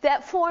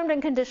that formed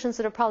in conditions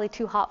that are probably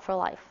too hot for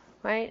life,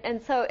 right?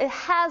 And so it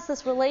has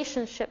this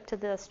relationship to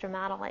the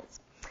stromatolites.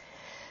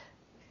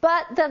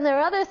 But then there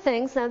are other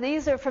things. Now,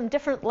 these are from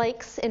different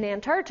lakes in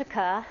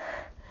Antarctica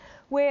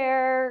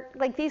where,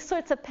 like these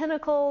sorts of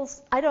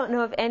pinnacles, I don't know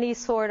of any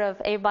sort of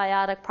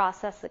abiotic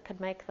process that could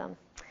make them.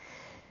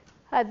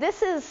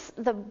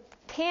 The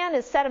can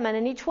is sediment,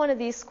 and each one of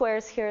these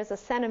squares here is a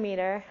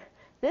centimeter.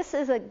 This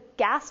is a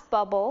gas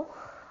bubble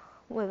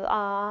with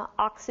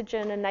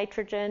oxygen and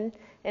nitrogen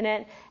in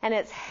it, and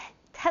it's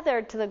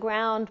tethered to the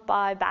ground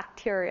by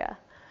bacteria.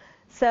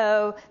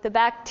 So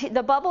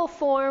the bubble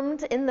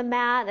formed in the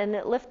mat, and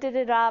it lifted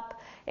it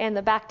up, and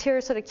the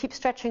bacteria sort of keep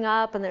stretching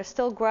up, and they're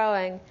still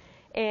growing.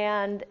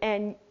 And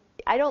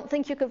I don't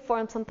think you could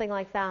form something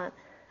like that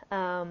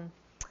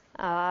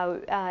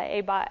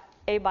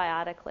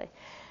abiotically.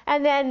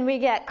 And then we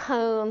get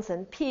cones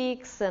and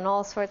peaks and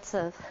all sorts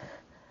of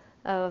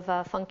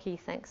funky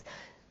things.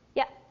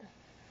 Yeah?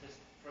 Just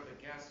for the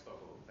gas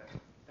bubble,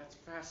 that's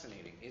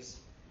fascinating. Is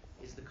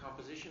the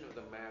composition of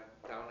the mat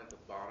down at the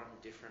bottom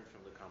different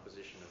from the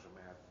composition of the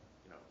mat,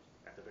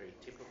 at the very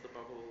tip of the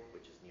bubble,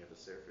 which is near the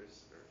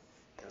surface? Or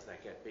does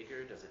that get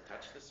bigger? Does it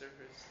touch the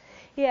surface?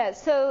 Yeah.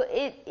 So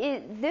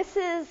this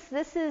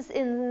is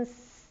in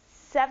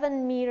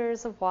 7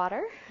 meters of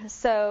water.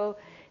 So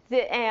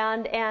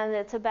and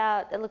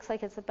it looks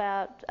like it's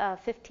about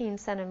 15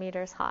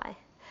 centimeters high,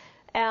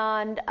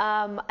 and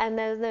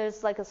then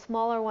there's like a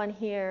smaller one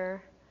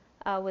here.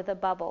 With a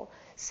bubble.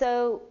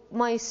 So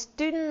my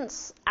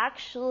students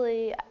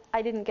actually,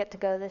 I didn't get to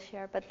go this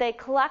year, but they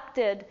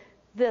collected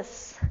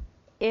this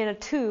in a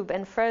tube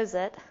and froze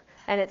it,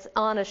 and it's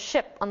on a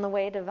ship on the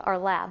way to our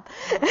lab.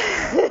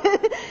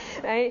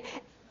 Right?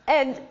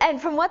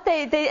 And from what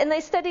they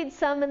studied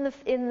some in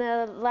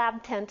the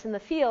lab tent in the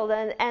field,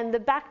 and the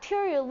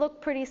bacteria look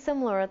pretty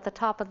similar at the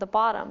top and the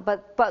bottom.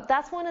 But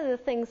that's one of the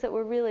things that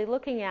we're really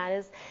looking at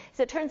is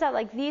it turns out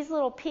like these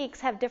little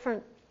peaks have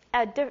different.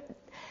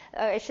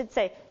 I should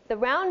say, the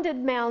rounded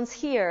mounds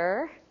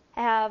here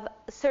have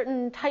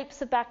certain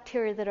types of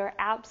bacteria that are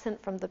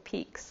absent from the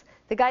peaks.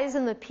 The guys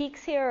in the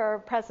peaks here are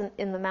present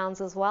in the mounds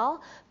as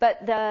well,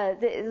 but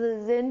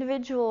the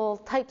individual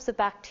types of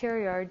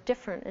bacteria are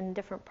different in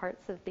different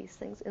parts of these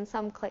things in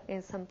some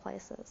places.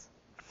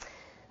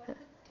 What are the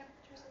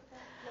temperatures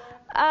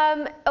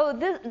of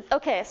that?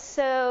 Okay,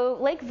 so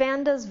Lake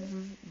Vanda's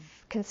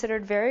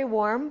considered very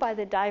warm by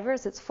the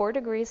divers. It's 4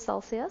 degrees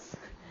Celsius.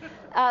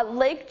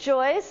 Lake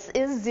Joyce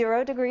is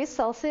 0 degrees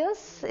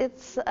Celsius.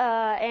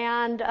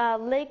 And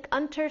Lake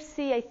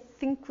Untersee, I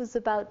think, was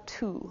about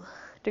 2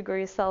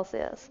 degrees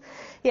Celsius.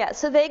 Yeah,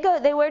 so they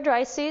wear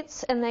dry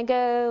suits, and they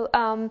go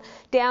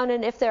down,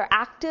 and if they're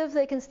active,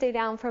 they can stay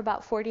down for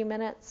about 40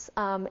 minutes.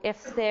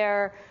 If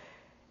they're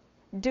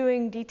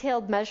doing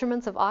detailed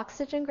measurements of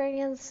oxygen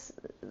gradients,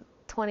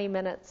 20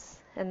 minutes,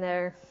 and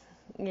they're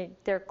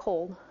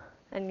cold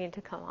and need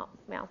to come up.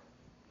 Yeah.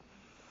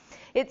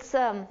 It's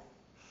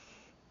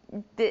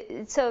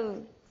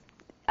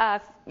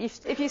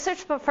if you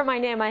search for my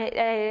name,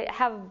 I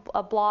have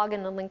a blog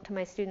and a link to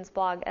my students'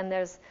 blog, and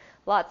there's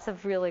lots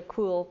of really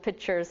cool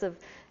pictures of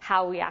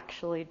how we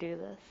actually do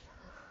this.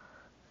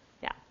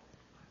 Yeah.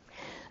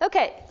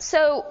 Okay,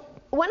 so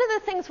one of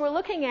the things we're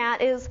looking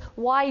at is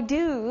why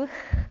do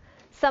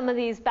some of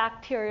these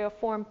bacteria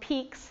form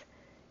peaks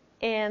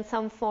and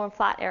some form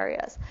flat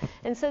areas.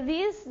 And so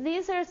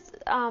these are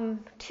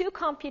two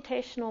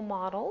computational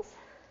models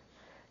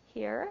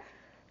here.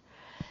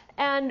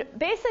 And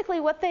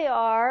basically what they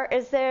are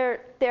is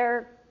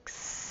they're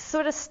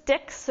sort of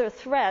sticks or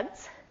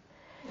threads.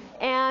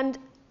 And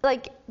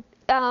like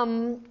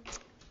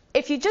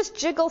if you just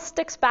jiggle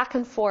sticks back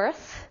and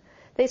forth,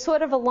 they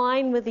sort of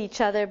align with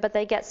each other, but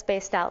they get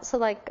spaced out. So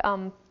like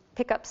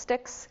pickup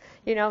sticks,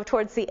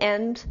 towards the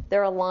end,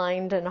 they're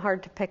aligned and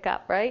hard to pick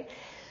up, right?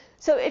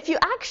 So if you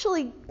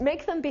actually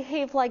make them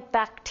behave like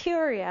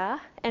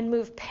bacteria and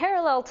move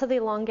parallel to the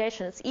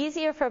elongation, it's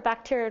easier for a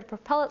bacteria to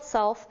propel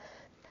itself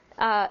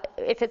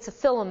if it's a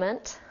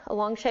filament, a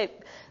long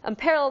shape,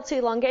 parallel to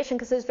elongation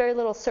because there's very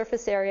little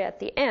surface area at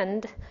the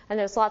end and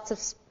there's lots of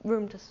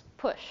room to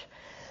push.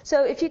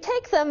 So if you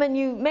take them and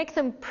you make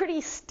them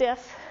pretty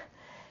stiff,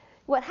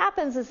 what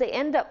happens is they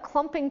end up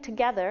clumping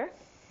together.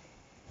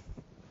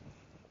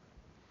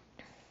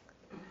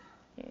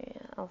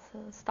 I'll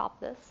stop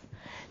this.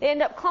 They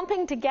end up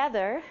clumping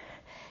together,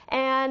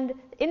 and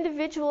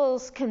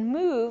individuals can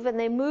move, and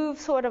they move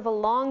sort of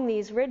along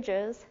these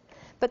ridges.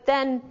 But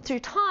then through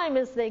time,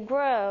 as they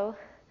grow,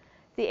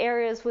 the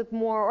areas with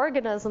more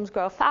organisms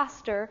grow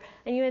faster,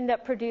 and you end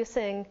up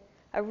producing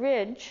a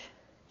ridge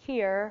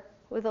here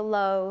with a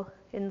low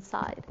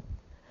inside.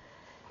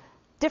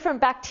 Different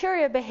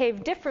bacteria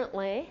behave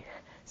differently.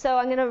 So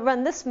I'm going to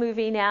run this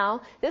movie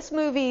now. This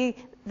movie,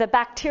 the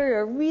bacteria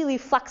are really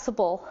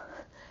flexible.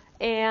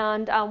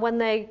 And when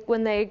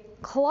they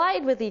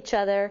collide with each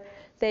other,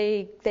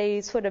 they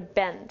sort of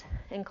bend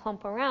and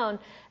clump around,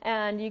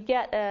 and you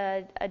get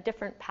a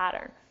different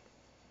pattern.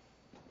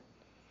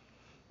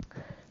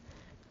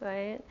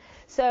 Right?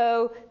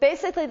 So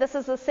basically, this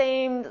is the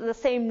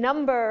same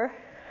number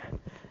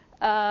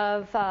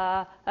of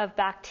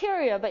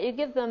bacteria, but you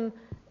give them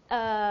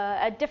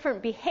a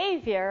different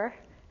behavior,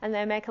 and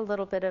they make a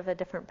little bit of a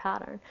different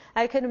pattern.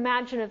 I could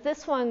imagine if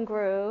this one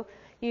grew,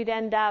 you'd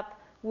end up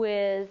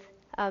with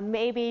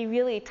maybe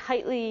really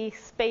tightly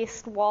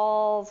spaced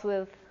walls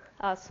with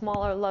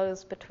smaller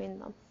lows between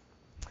them.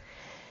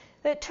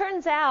 It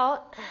turns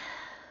out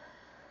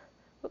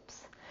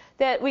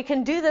that we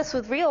can do this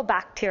with real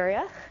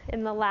bacteria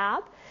in the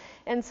lab.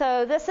 And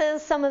so this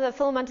is some of the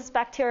filamentous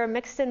bacteria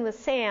mixed in with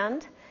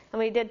sand. And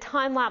we did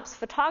time-lapse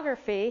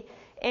photography.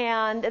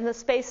 And in the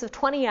space of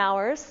 20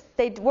 hours,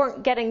 they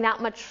weren't getting that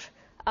much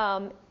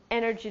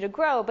energy to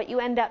grow, but you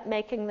end up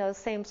making those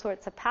same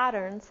sorts of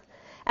patterns.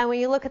 And when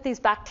you look at these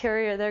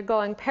bacteria, they're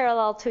going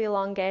parallel to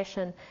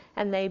elongation,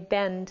 and they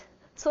bend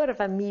sort of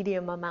a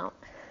medium amount.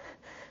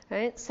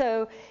 Right?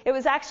 So it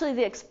was actually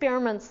the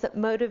experiments that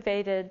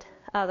motivated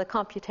the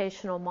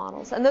computational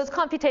models. And those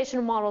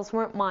computational models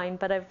weren't mine,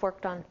 but I've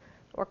worked on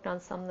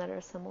some that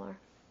are similar.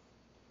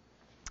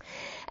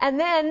 And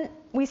then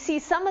we see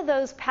some of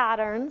those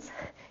patterns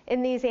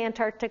in these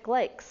Antarctic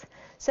lakes.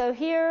 So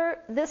here,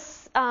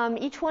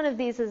 each one of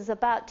these is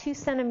about 2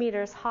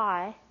 centimeters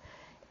high.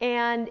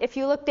 And if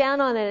you look down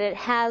on it, it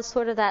has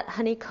sort of that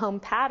honeycomb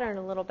pattern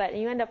a little bit.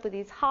 And you end up with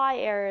these high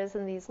areas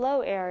and these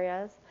low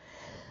areas.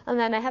 And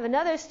then I have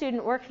another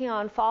student working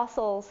on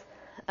fossils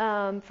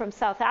from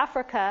South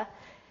Africa,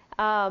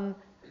 and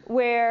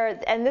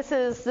this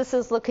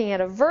is looking at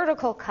a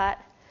vertical cut.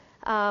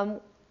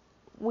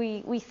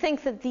 We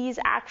think that these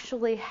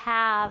actually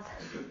have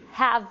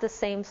the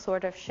same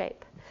sort of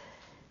shape.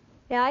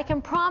 Now, I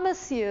can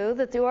promise you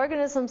that the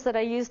organisms that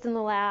I used in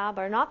the lab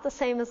are not the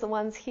same as the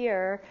ones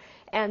here,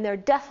 and they're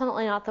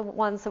definitely not the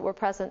ones that were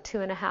present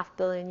 2.5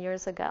 billion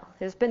years ago.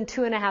 There's been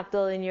 2.5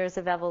 billion years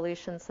of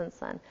evolution since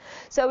then.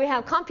 So we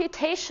have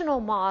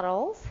computational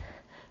models.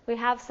 We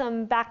have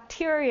some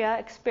bacteria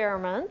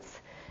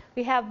experiments.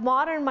 We have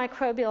modern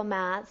microbial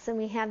mats, and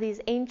we have these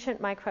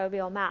ancient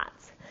microbial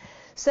mats.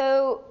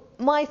 So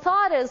my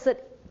thought is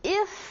that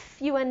if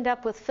you end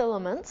up with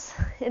filaments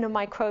in a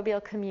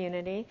microbial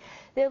community,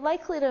 they're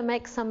likely to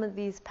make some of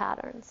these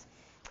patterns.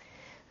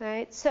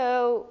 Right?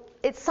 So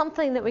it's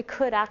something that we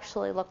could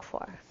actually look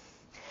for.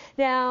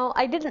 Now,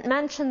 I didn't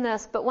mention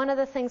this, but one of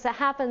the things that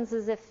happens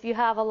is if you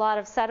have a lot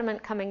of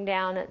sediment coming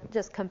down, it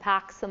just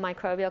compacts the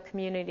microbial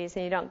communities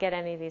and you don't get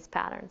any of these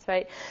patterns,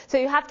 right? So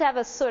you have to have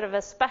a sort of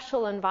a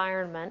special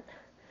environment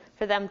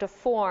for them to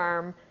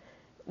form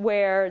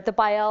where the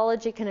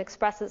biology can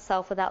express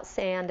itself without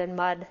sand and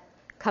mud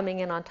coming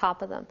in on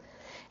top of them.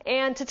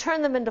 And to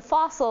turn them into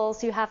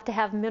fossils, you have to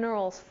have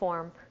minerals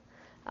form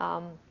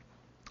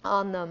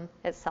on them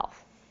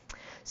itself.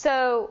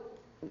 So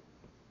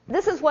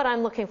this is what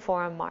I'm looking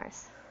for on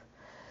Mars.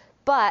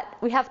 But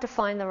we have to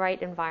find the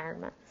right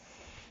environment.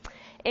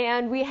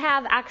 And we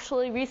have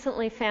actually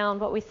recently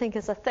found what we think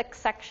is a thick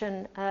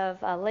section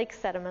of lake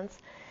sediments.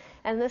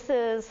 And this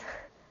is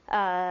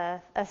a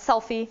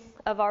selfie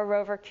of our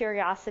rover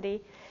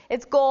Curiosity.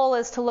 Its goal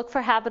is to look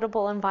for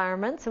habitable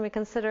environments, and we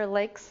consider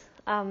lakes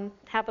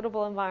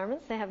habitable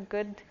environments. They have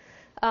good,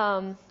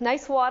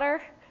 nice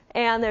water,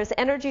 and there's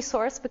energy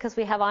source because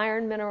we have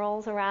iron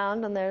minerals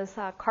around, and there's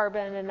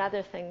carbon and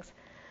other things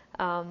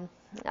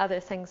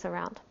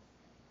around.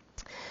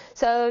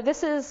 So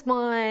this is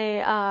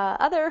my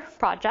other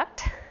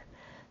project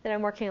that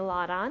I'm working a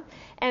lot on,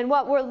 and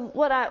what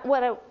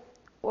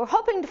we're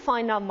hoping to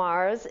find on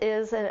Mars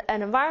is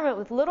an environment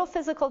with little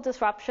physical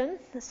disruption.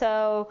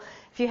 So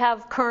if you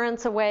have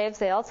currents or waves,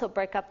 they also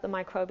break up the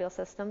microbial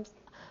systems.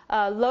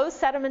 Low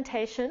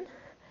sedimentation,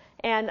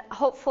 and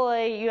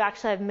hopefully you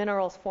actually have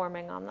minerals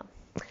forming on them.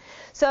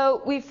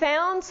 So we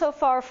found so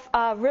far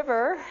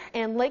river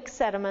and lake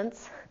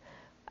sediments.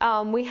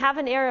 We have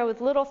an area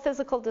with little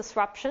physical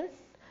disruption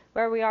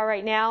where we are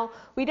right now.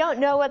 We don't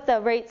know what the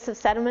rates of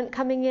sediment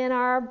coming in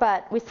are,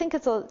 but we think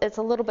it's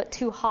a little bit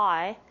too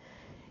high.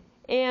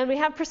 And we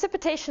have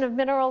precipitation of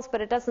minerals,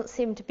 but it doesn't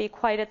seem to be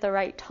quite at the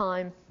right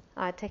time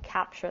to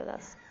capture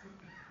this.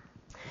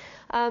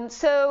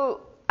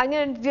 So I'm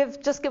going to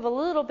just give a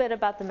little bit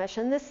about the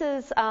mission. This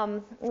is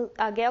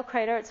a Gale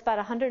crater. It's about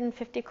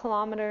 150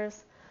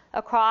 kilometers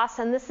across,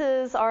 and this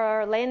is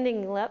our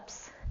landing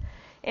ellipse.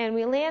 And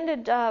we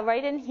landed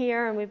right in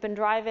here, and we've been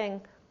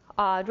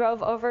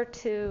drove over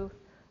to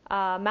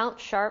Mount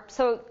Sharp.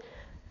 So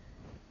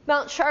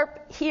Mount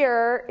Sharp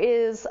here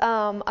is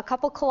a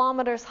couple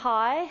kilometers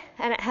high,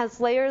 and it has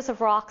layers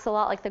of rocks a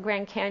lot like the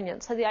Grand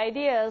Canyon. So the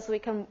idea is we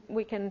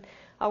can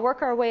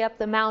work our way up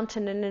the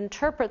mountain and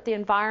interpret the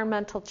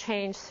environmental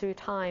change through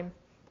time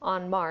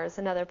on Mars,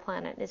 another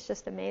planet. It's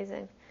just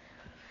amazing.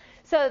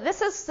 So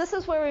this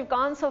is where we've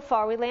gone so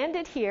far. We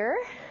landed here,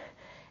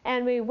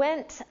 and we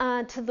went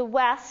to the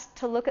west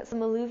to look at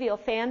some alluvial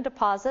fan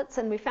deposits,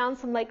 and we found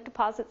some lake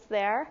deposits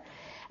there.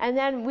 And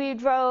then we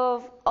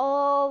drove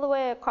all the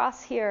way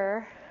across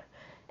here,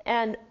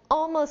 and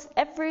almost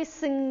every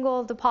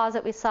single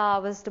deposit we saw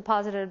was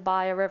deposited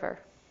by a river.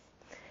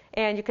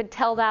 And you could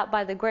tell that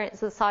by the grains,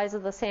 the size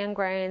of the sand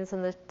grains,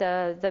 and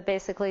the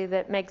basically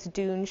that makes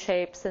dune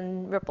shapes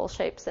and ripple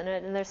shapes in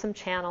it, and there's some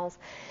channels.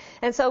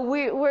 And so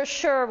we're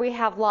sure we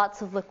have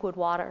lots of liquid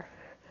water.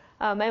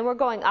 And we're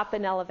going up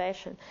in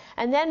elevation.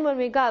 And then when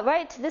we got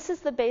this is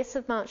the base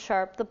of Mount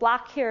Sharp. The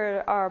black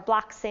here are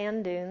black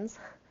sand dunes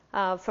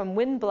from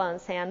wind-blown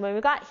sand. When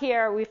we got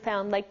here, we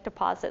found lake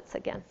deposits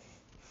again.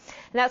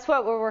 And that's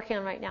what we're working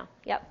on right now.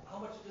 Yep. How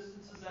much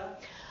distance is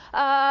that?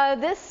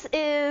 This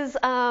is,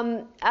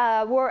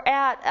 we're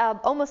at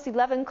almost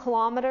 11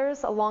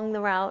 kilometers along the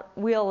route,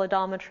 wheel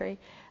odometry.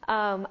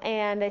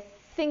 And I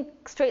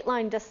think straight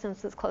line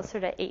distance is closer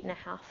to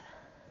 8.5.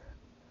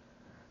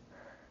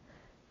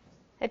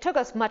 It took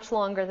us much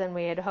longer than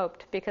we had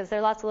hoped because there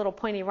are lots of little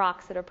pointy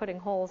rocks that are putting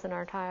holes in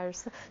our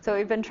tires. So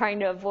we've been trying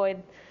to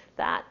avoid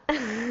that.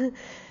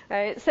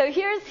 Right. So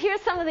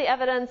here's some of the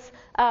evidence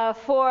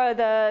for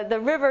the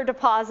river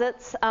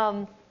deposits.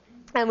 And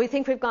we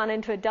think we've gone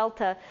into a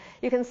delta.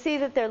 You can see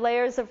that there are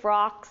layers of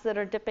rocks that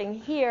are dipping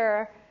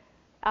here,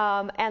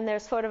 and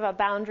there's sort of a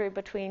boundary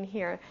between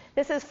here.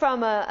 This is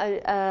from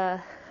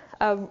a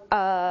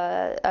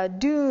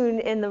dune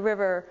in the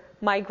river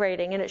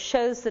migrating, and it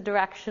shows the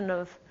direction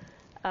of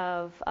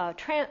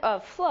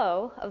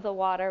flow of the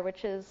water,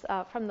 which is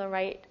from the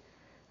right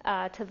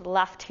to the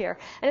left here.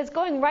 And it's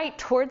going right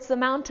towards the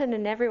mountain,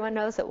 and everyone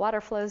knows that water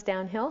flows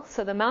downhill.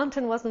 So the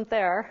mountain wasn't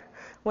there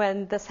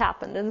when this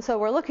happened. And so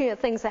we're looking at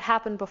things that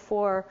happened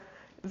before,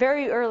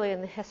 very early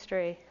in the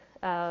history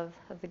of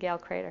the Gale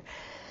crater.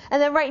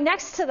 And then right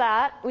next to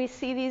that, we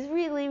see these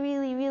really,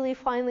 really, really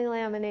finely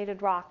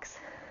laminated rocks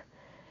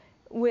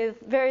with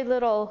very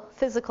little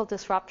physical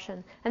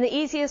disruption. And the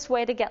easiest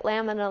way to get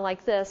lamina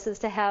like this is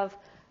to have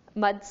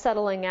mud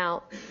settling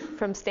out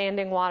from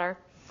standing water.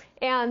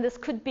 And this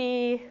could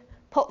be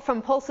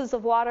from pulses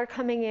of water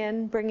coming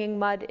in, bringing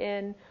mud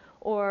in,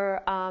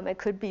 or it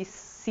could be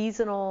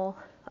seasonal.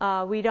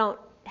 We don't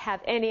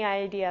have any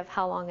idea of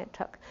how long it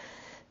took.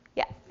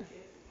 Yeah.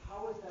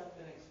 How has that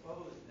been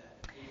exposed then,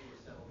 if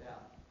it settled down?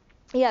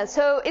 Yeah,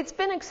 so it's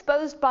been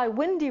exposed by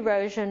wind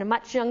erosion a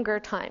much younger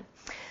time.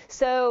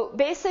 So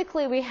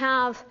basically we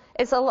have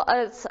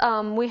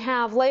we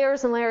have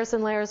layers and layers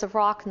and layers of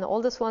rock, and the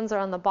oldest ones are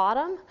on the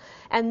bottom,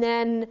 and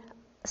then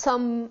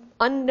some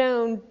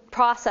unknown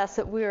process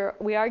that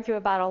we argue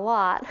about a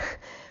lot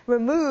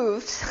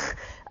removed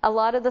a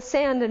lot of the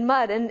sand and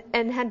mud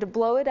and had to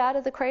blow it out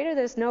of the crater.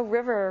 There's no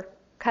river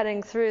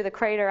cutting through the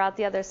crater out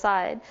the other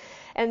side.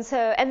 And so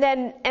and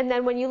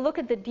then when you look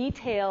at the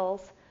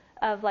details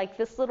of like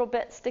this little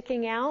bit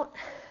sticking out,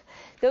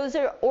 those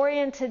are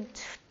oriented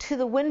to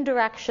the wind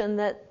direction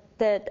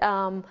that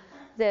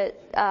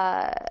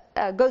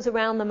that goes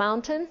around the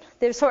mountain.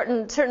 There's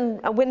certain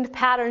wind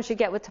patterns you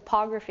get with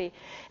topography.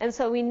 And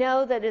so we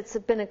know that it's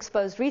been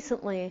exposed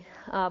recently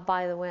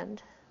by the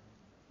wind.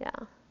 Yeah.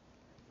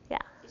 Yeah.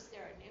 Is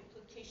there an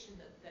implication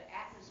that the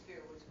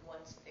atmosphere was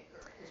once thicker?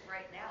 Because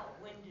right now,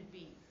 wind would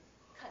be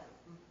kind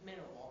of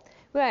minimal.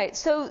 Right.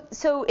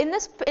 So in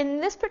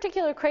this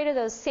particular crater,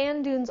 those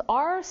sand dunes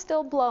are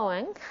still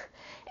blowing.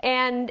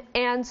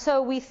 And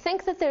so we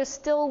think that there's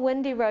still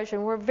wind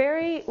erosion. We're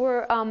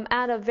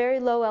at a very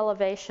low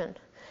elevation,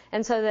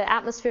 and so the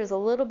atmosphere is a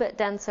little bit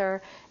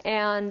denser,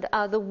 and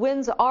the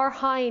winds are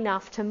high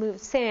enough to move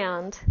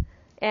sand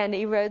and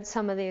erode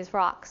some of these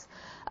rocks.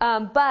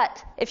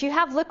 But if you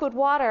have liquid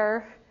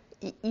water,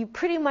 you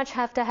pretty much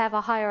have to have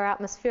a higher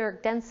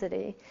atmospheric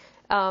density.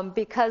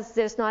 Because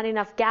there's not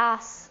enough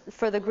gas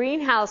for the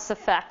greenhouse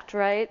effect,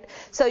 right?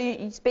 So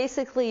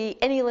basically,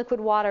 any liquid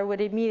water would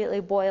immediately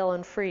boil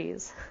and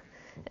freeze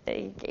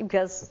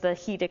because the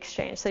heat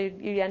exchange. So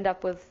you end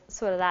up with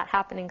sort of that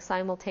happening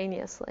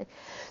simultaneously.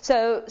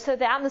 So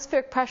the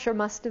atmospheric pressure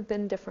must have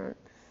been different.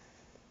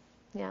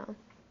 Yeah.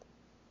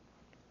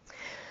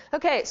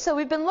 Okay, so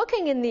we've been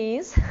looking in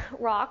these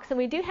rocks, and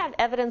we do have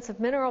evidence of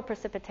mineral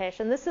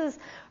precipitation. This is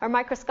our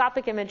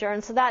microscopic imager,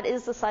 and so that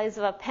is the size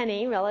of a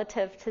penny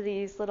relative to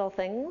these little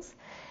things.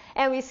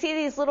 And we see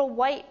these little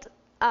white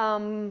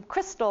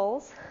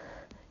crystals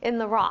in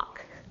the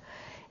rock.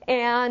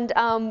 And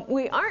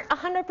we aren't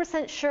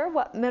 100% sure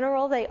what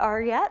mineral they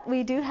are yet.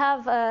 We do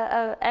have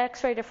an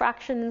X-ray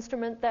diffraction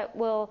instrument that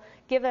will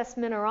give us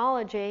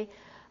mineralogy.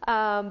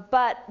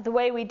 But the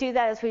way we do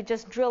that is we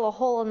just drill a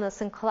hole in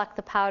this and collect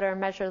the powder and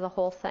measure the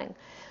whole thing.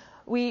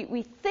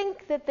 We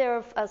think that they're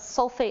a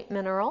sulfate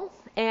mineral,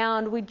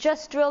 and we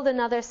just drilled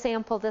another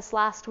sample this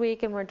last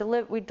week, and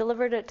we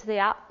delivered it to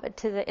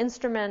the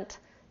instrument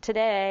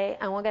today,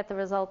 and we'll get the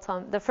results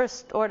the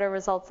first order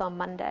results on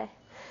Monday.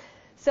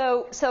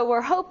 So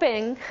we're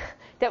hoping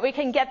that we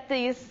can get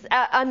these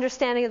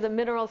understanding of the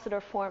minerals that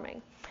are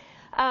forming.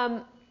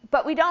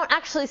 But we don't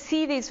actually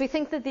see these. We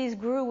think that these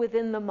grew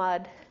within the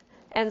mud.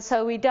 And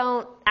so we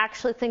don't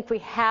actually think we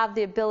have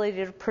the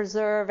ability to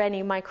preserve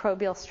any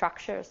microbial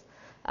structures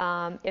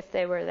if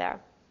they were there.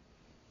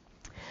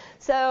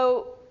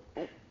 So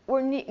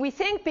we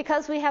think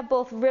because we have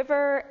both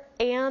river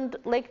and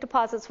lake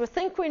deposits, we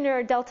think we're near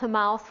a delta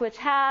mouth, which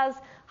has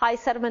high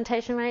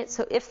sedimentation rates.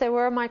 So if there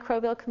were a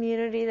microbial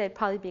community, they'd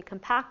probably be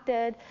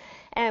compacted.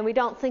 And we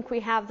don't think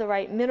we have the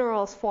right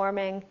minerals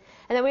forming.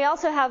 And then we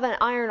also have an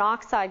iron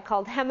oxide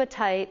called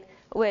hematite,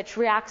 which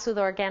reacts with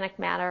organic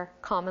matter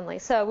commonly.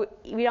 So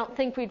we don't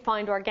think we'd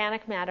find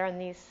organic matter in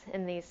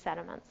these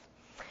sediments.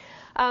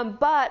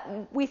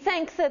 But we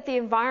think that the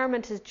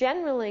environment is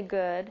generally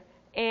good,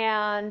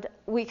 and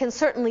we can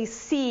certainly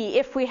see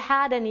if we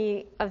had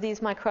any of these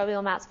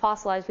microbial mats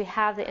fossilized, we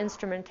have the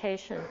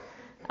instrumentation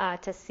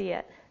to see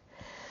it.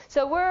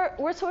 So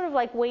we're sort of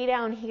like way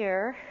down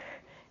here,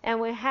 and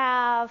we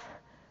have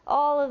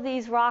all of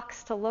these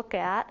rocks to look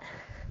at.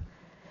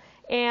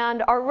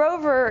 And our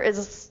rover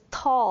is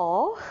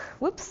tall.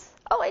 Whoops.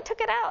 Oh, I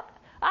took it out.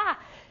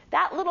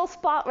 That little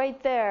spot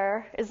right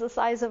there is the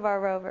size of our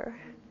rover.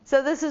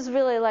 So this is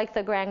really like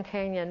the Grand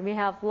Canyon. We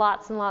have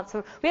lots and lots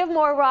we have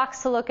more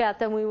rocks to look at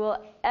than we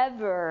will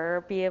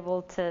ever be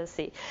able to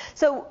see.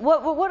 So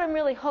what I'm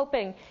really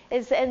hoping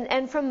is,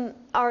 and from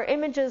our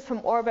images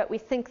from orbit, we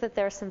think that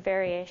there are some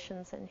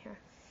variations in here.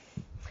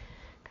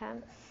 Okay.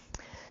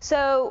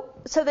 So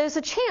there's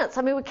a chance.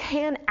 I mean, we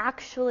can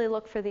actually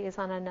look for these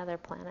on another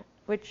planet,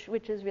 which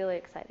is really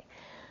exciting.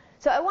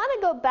 So I want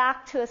to go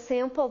back to a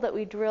sample that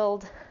we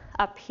drilled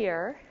up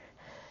here,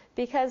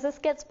 because this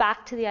gets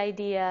back to the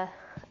idea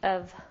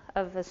of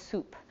a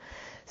soup.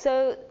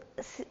 So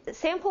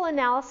sample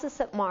analysis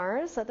at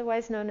Mars,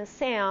 otherwise known as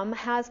SAM,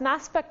 has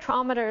mass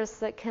spectrometers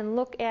that can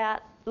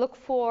look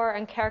for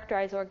and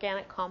characterize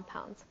organic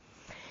compounds.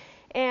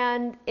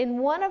 And in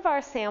one of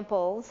our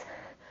samples,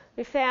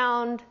 we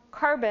found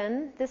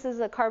carbon. This is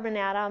a carbon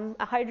atom,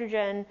 a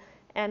hydrogen,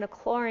 and a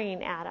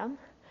chlorine atom.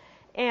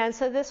 And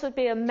so this would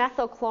be a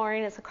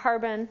methylchlorine. It's a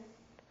carbon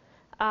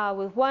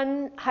with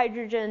one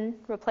hydrogen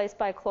replaced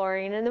by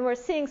chlorine. And then we're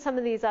seeing some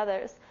of these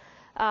others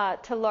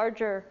to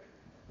larger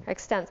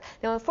extents.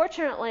 Now,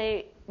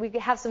 unfortunately, we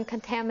have some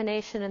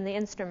contamination in the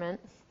instrument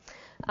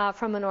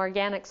from an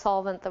organic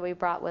solvent that we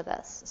brought with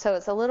us. So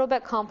it's a little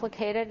bit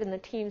complicated, and the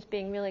team's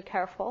being really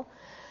careful.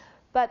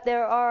 But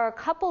there are a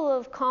couple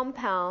of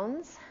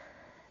compounds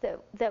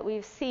that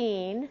we've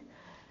seen.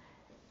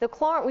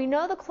 We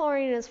know the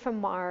chlorine is from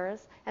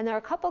Mars, and there are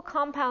a couple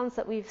compounds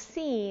that we've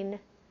seen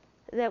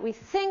that we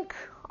think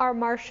are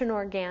Martian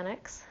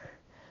organics,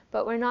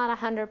 but we're not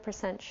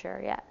 100%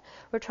 sure yet.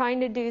 We're trying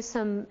to do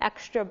some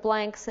extra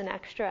blanks and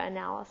extra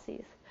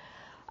analyses.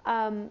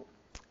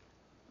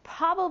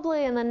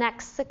 Probably in the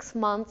next 6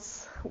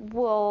 months,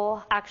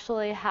 we'll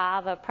actually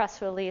have a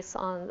press release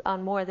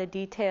on more of the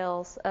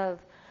details of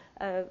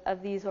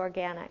these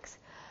organics.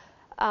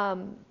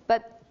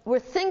 But we're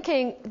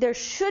thinking there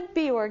should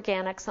be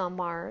organics on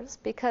Mars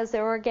because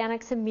there are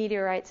organics in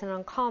meteorites and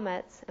on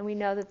comets, and we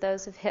know that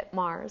those have hit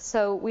Mars.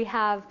 So we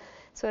have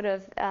sort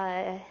of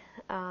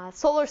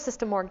solar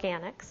system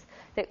organics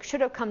that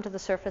should have come to the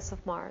surface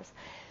of Mars.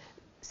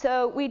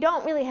 So we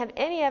don't really have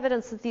any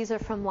evidence that these are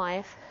from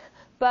life,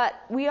 but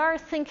we are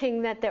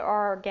thinking that there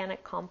are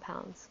organic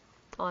compounds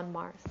on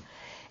Mars.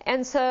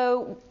 And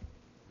so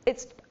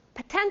it's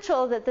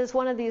potential that there's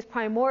one of these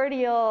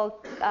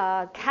primordial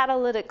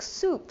catalytic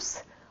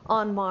soups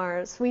on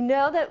Mars. We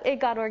know that it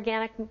got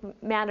organic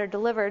matter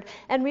delivered,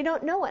 and we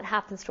don't know what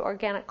happens to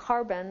organic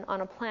carbon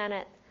on a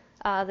planet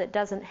that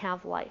doesn't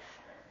have life.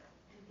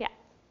 Yeah?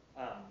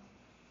 I'm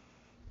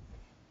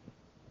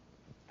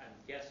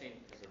guessing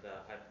because of the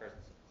high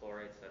presence of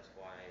chlorates, that's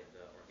why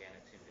the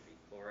organics seem to be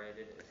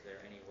chlorated. Is there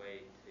any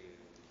way to,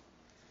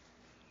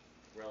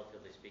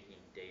 relatively speaking,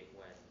 date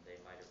when they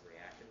might have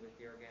reacted with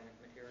the organic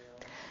material?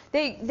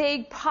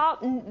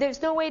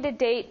 There's no way to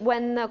date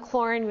when the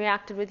chlorine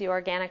reacted with the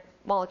organic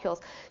molecules.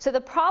 So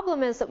the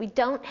problem is that we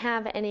don't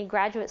have any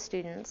graduate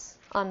students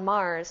on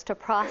Mars to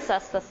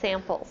process the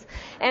samples.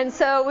 And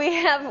so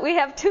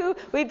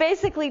we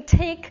basically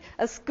take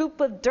a scoop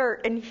of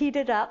dirt and heat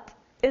it up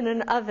in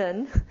an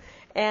oven,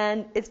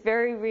 and it's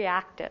very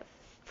reactive.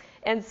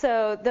 And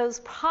so those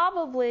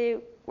probably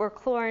were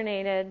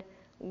chlorinated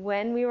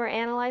when we were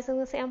analyzing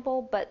the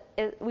sample, but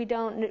we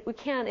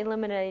can't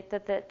eliminate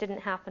that didn't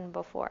happen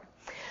before.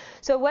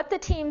 So what the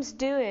team's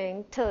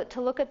doing to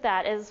look at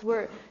that is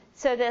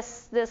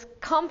this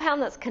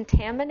compound that's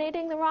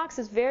contaminating the rocks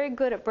is very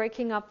good at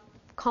breaking up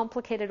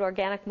complicated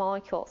organic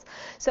molecules.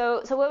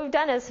 So what we've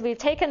done is we've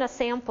taken a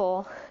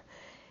sample,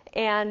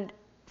 and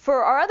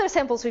for our other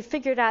samples, we've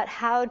figured out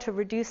how to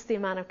reduce the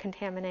amount of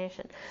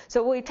contamination.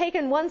 So we've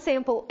taken one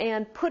sample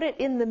and put it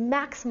in the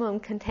maximum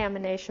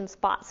contamination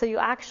spot. So you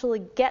actually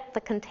get the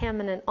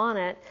contaminant on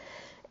it,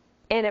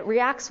 and it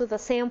reacts with the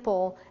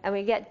sample, and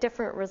we get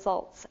different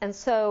results. And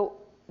so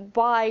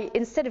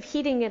instead of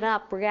heating it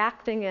up,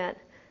 reacting it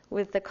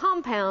with the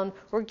compound,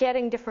 we're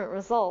getting different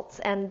results.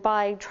 And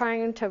by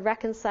trying to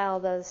reconcile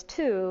those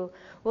two,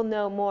 we'll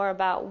know more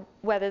about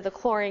whether the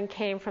chlorine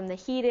came from the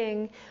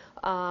heating,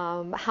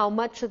 how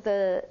much of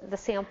the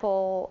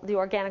sample, the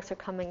organics are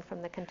coming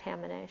from the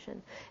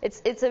contamination.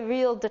 It's a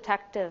real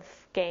detective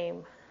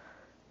game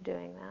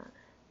doing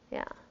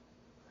that.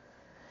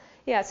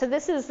 Yeah, so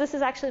this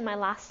is actually my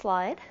last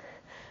slide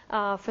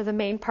for the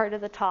main part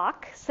of the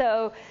talk.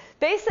 So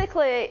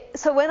basically,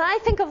 when I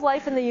think of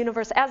life in the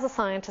universe as a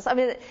scientist, I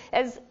mean,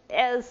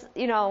 as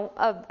you know,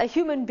 a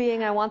human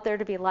being, I want there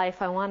to be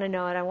life. I want to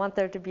know it. I want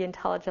there to be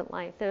intelligent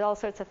life. There's all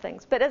sorts of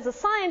things. But as a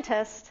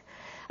scientist,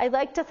 I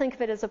like to think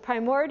of it as a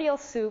primordial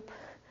soup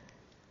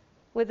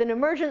with an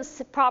emergent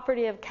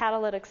property of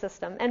catalytic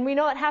system. And we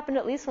know it happened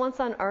at least once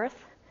on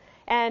Earth.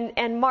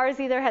 And Mars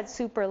either had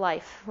soup or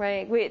life,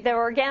 right? There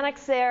were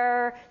organics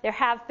there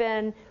have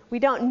been. We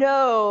don't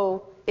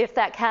know if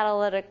that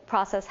catalytic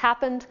process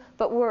happened,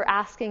 but we're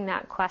asking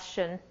that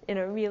question in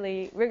a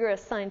really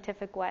rigorous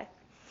scientific way.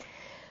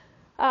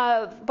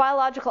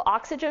 Biological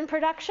oxygen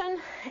production,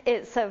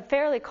 it's a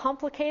fairly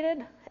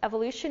complicated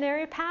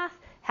evolutionary path,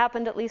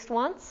 happened at least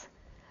once.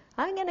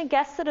 I'm going to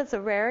guess that it's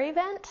a rare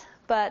event,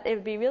 but it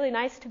would be really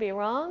nice to be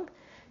wrong,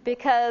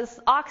 because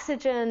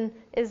oxygen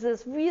is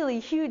this really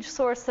huge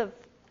source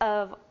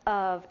of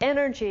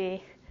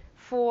energy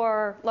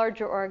for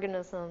larger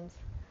organisms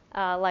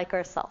like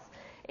ourselves.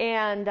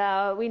 And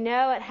we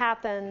know it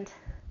happened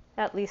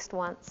at least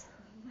once.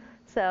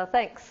 So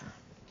thanks.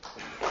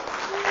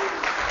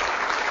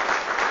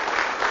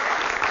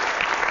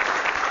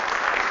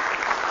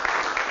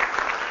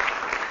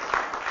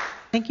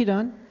 Thank you,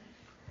 Dawn.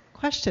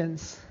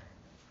 Questions?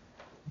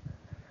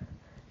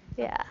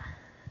 Yeah.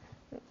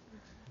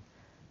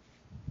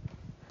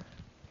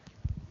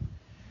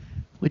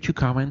 Would you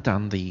comment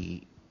on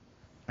the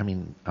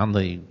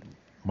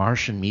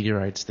Martian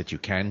meteorites that you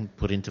can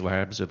put into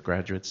labs with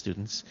graduate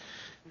students?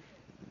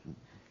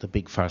 The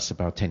big fuss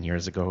about 10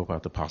 years ago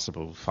about the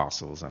possible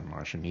fossils on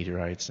Martian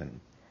meteorites, and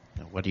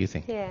what do you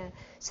think? Yeah.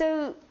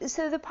 So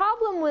the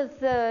problem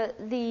with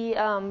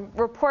the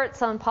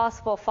reports on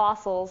possible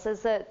fossils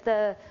is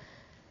that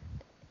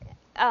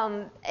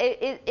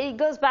it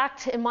goes back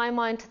to, in my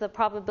mind, to the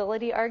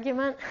probability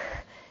argument.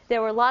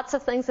 There were lots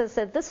of things that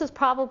said this is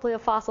probably a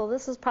fossil,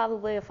 this is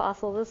probably a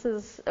fossil, this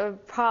is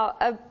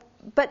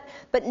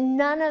but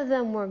none of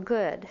them were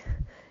good.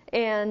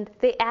 And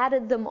they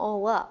added them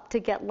all up to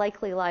get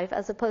likely life,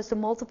 as opposed to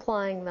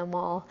multiplying them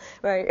all,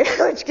 right?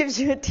 Which gives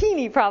you a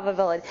teeny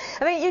probability.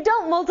 I mean, you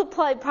don't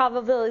multiply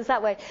probabilities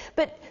that way,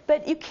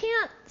 but you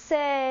can't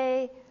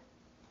say.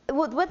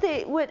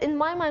 In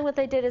my mind, what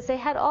they did is they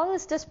had all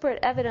this disparate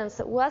evidence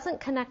that wasn't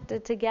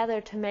connected together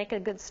to make a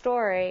good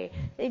story.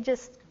 They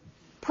just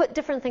put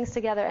different things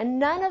together, and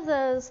none of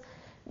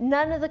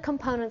the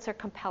components are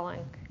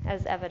compelling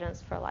as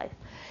evidence for life.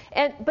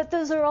 But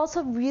those are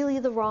also really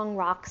the wrong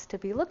rocks to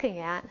be looking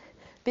at,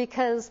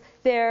 because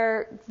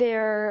they're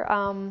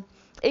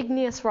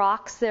igneous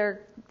rocks.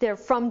 They're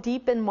from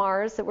deep in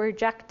Mars that were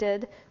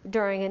ejected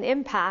during an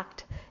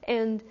impact,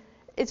 and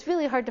it's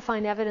really hard to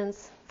find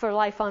evidence for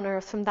life on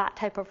Earth from that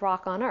type of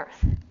rock on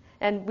Earth.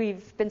 and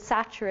we've been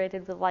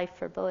saturated with life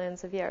for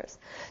billions of years.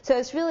 So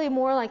it's really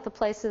more like the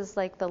places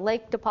like the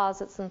lake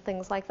deposits and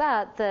things like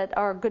that that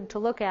are good to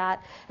look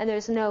at, and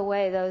there's no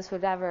way those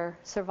would ever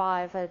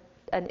survive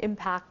an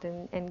impact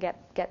and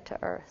get to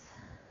Earth.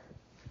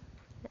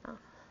 Yeah.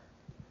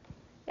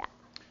 Yeah.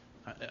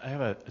 I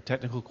have a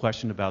technical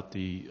question about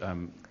the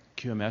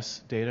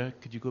QMS data.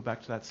 Could you go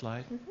back to that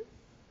slide? Mm-hmm.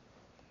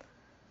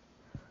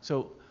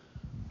 So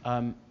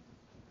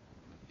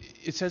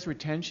it says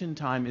retention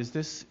time. Is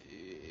this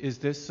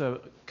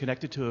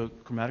connected to a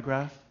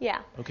chromatograph? Yeah.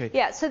 Okay.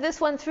 Yeah. So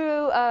this went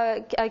through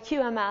a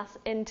QMS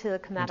into the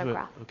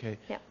chromatograph. Okay.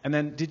 Yeah. And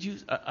then did you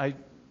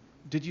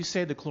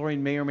say the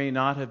chlorine may or may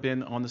not have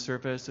been on the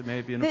surface? It may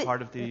have been a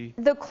part of the.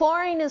 The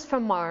chlorine is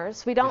from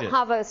Mars. We don't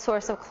have a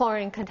source of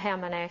chlorine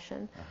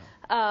contamination.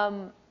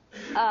 But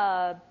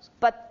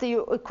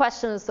the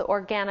question is the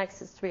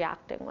organics it's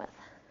reacting with.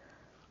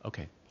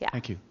 Okay. Yeah.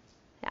 Thank you.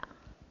 Yeah.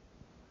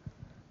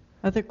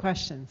 Other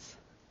questions?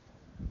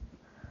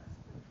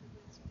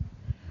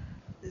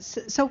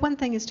 So one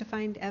thing is to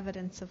find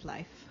evidence of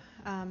life.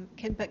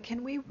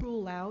 Can we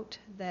rule out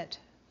that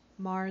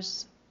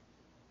Mars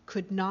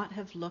could not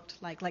have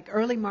looked like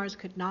early Mars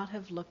could not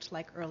have looked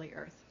like early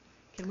Earth?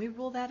 Can we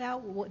rule that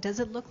out? Does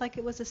it look like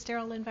it was a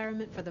sterile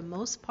environment for the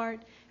most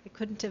part? It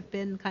couldn't have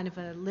been kind of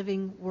a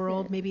living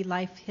world. Maybe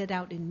life hid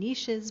out in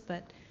niches,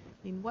 but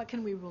I mean, what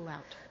can we rule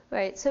out?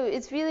 Right. So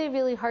it's really,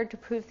 really hard to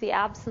prove the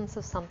absence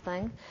of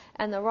something.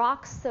 And the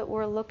rocks that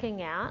we're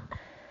looking at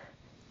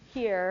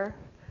here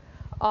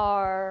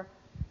are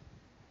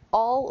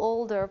all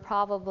older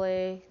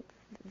probably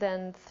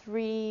than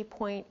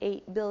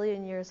 3.8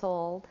 billion years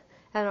old.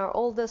 And our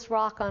oldest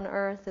rock on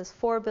Earth is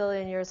 4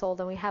 billion years old,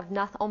 and we have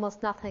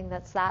almost nothing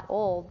that's that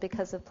old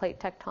because of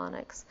plate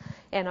tectonics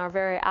and our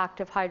very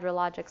active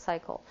hydrologic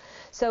cycle.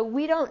 So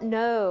we don't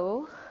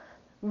know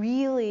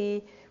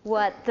really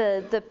what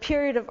the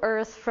period of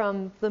Earth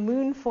from the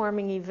moon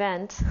forming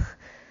event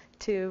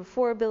to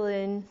 4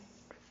 billion,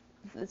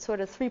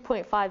 sort of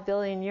 3.5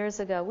 billion years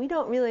ago, we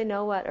don't really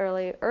know what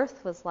early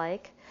Earth was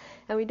like.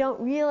 And we don't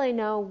really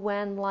know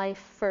when life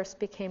first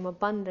became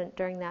abundant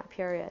during that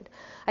period.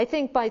 I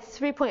think by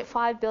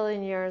 3.5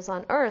 billion years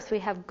on Earth, we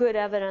have good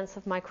evidence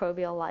of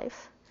microbial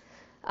life.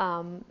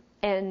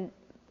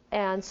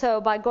 And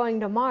so by going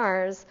to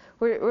Mars,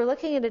 we're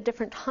looking at a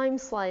different time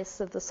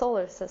slice of the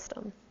solar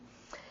system.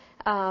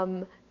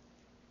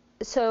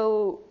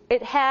 So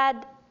it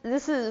had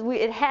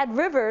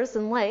rivers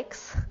and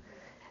lakes.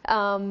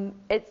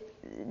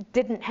 It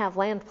didn't have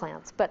land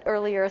plants, but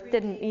early Earth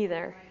didn't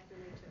either.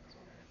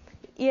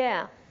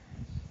 Yeah.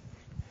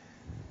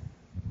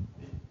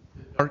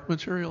 The dark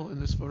material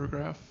in this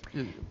photograph,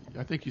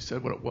 I think you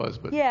said what it was,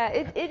 but yeah,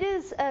 it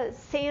is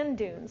sand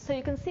dunes. So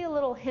you can see a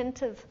little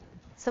hint of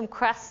some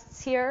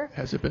crests here.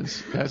 Has it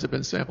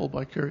been sampled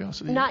by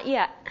Curiosity? Not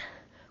yet.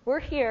 We're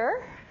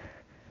here,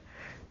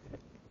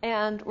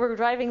 and we're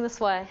driving this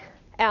way.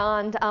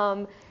 And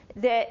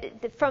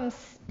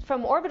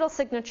from orbital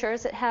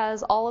signatures, it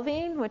has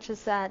olivine, which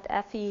is that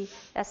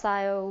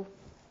FeSiO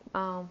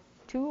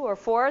 2 or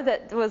 4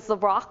 that was the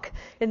rock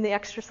in the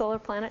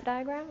extrasolar planet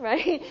diagram,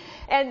 right?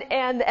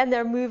 And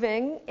they're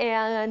moving,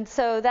 and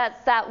so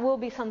that will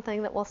be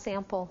something that we'll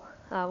sample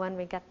when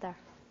we get there.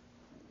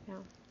 Yeah.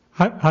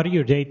 How do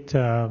you date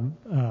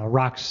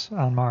rocks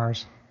on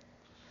Mars?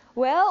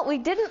 Well, we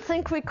didn't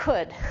think we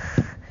could,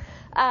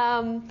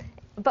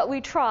 but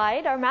we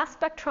tried. Our mass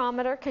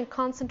spectrometer can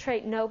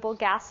concentrate noble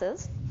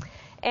gases,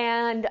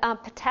 and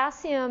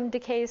potassium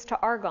decays to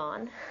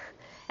argon.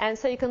 And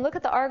so you can look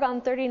at the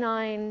argon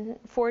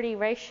 39-40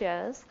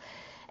 ratios.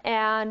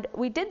 And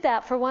we did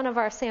that for one of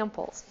our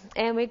samples.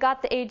 And we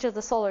got the age of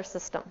the solar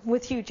system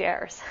with huge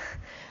errors,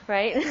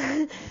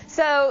 right?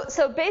 So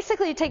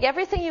basically you take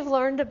everything you've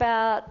learned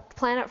about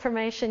planet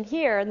formation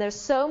here, and there's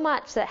so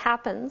much that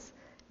happens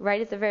right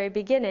at the very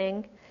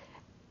beginning.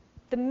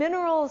 The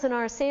minerals in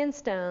our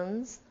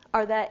sandstones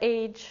are that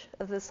age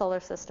of the solar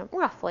system,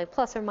 roughly,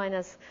 plus or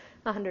minus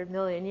 100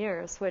 million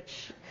years,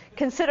 which,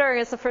 considering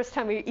it's the first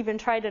time we even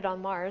tried it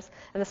on Mars,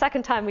 and the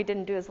second time we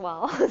didn't do as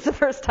well as the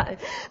first time.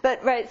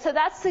 But right, so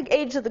that's the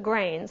age of the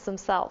grains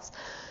themselves.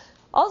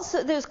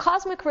 Also, there's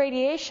cosmic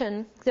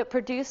radiation that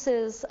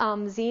produces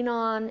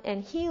xenon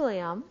and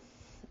helium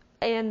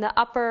in the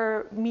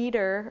upper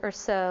meter or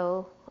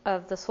so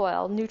of the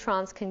soil.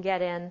 Neutrons can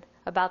get in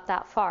about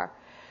that far.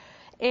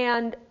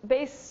 And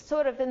based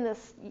sort of in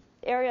this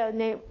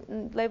area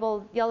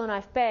labeled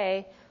Yellowknife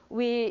Bay,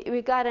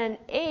 we got an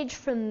age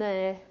from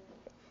the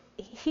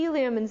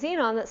helium and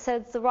xenon that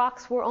says the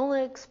rocks were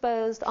only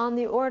exposed on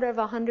the order of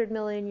 100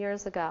 million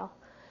years ago.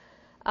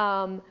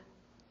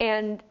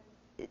 And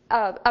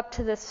up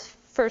to this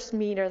first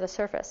meet the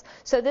surface.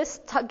 So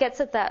this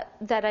gets at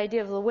that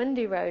idea of the wind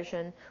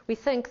erosion. We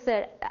think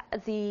that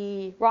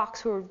the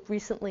rocks were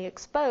recently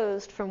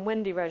exposed from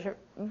wind erosion.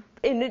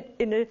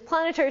 In a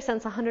planetary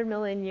sense, 100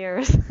 million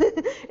years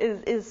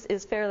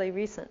is fairly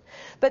recent.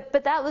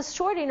 But that was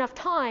short enough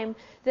time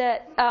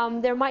that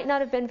there might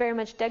not have been very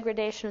much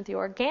degradation of the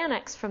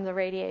organics from the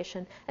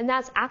radiation, and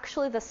that's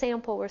actually the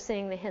sample we're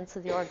seeing the hints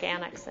of the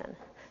organics in.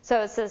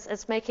 So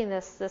it's making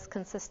this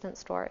consistent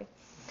story.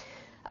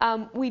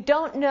 We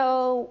don't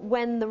know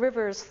when the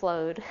rivers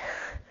flowed,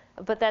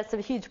 but that's a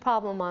huge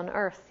problem on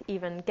Earth,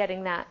 even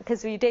getting that.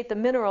 Because when you date the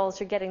minerals,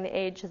 you're getting the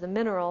age of the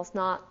minerals,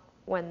 not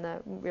when the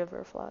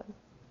river flowed.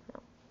 No.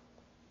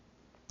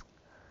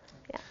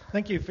 Yeah.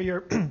 Thank you for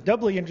your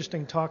doubly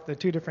interesting talk, the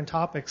two different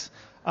topics.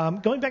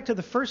 Going back to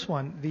the first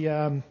one,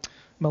 the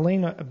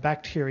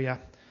melanobacteria.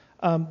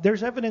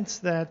 There's evidence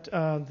that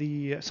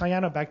the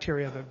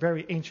cyanobacteria have a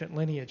very ancient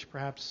lineage,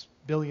 perhaps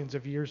billions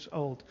of years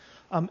old.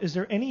 Is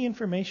there any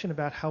information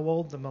about how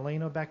old the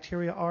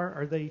melanobacteria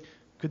are?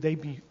 Could they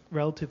be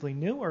relatively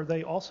new, or are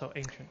they also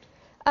ancient?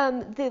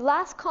 The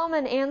last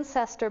common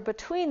ancestor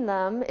between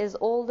them is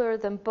older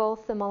than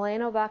both the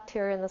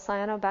melanobacteria and the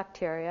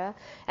cyanobacteria,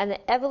 and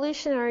the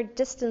evolutionary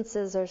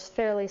distances are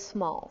fairly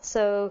small.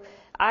 So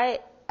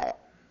that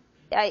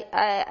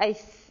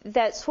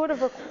sort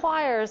of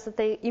requires that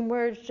they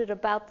emerged at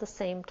about the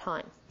same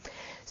time.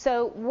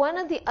 So one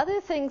of the other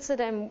things that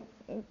I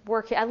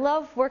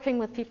love working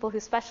with people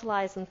who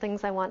specialize in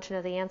things I want to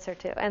know the answer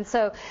to. And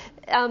so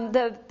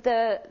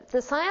the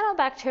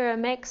cyanobacteria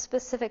make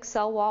specific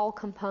cell wall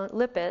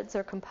lipids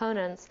or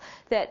components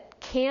that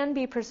can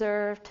be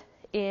preserved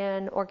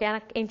in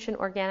ancient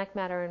organic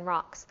matter in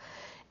rocks.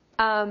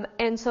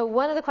 And so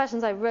one of the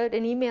questions I wrote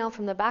an email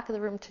from the back of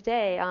the room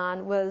today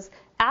on was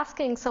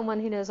asking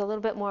someone who knows a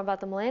little bit more about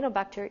the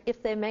melanobacteria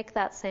if they make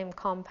that same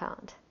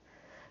compound.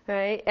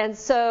 Right? And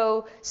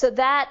so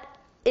that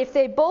if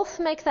they both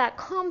make that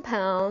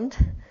compound,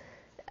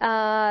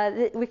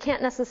 we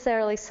can't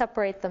necessarily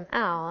separate them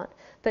out.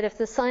 But if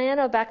the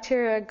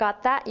cyanobacteria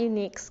got that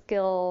unique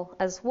skill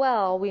as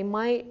well, we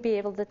might be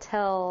able to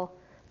tell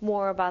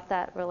more about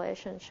that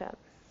relationship.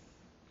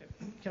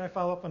 Can I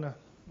follow up on a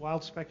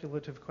wild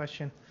speculative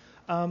question?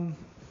 The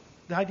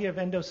idea of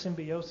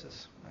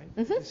endosymbiosis, right?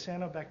 Mm-hmm. The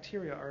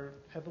cyanobacteria are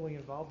heavily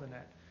involved in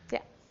that.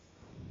 Yeah.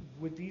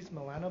 Would these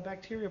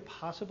melanobacteria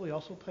possibly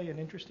also play an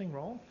interesting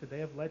role? Could they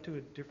have led to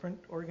a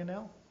different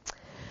organelle?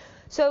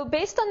 So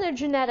based on their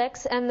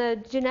genetics and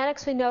the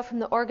genetics we know from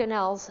the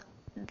organelles,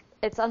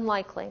 it's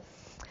unlikely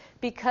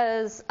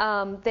because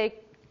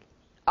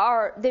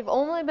they've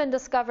only been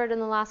discovered in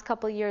the last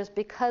couple of years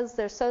because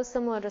they're so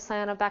similar to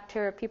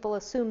cyanobacteria, people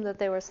assume that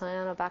they were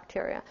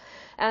cyanobacteria.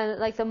 And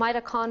like the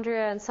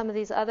mitochondria and some of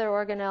these other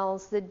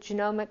organelles, the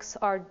genomics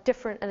are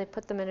different and they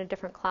put them in a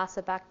different class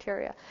of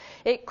bacteria.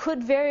 It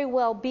could very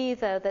well be,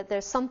 though, that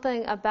there's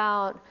something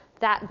about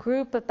that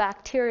group of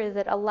bacteria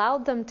that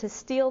allowed them to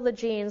steal the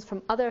genes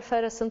from other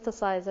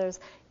photosynthesizers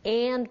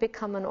and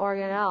become an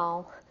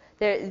organelle.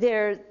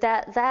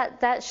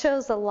 That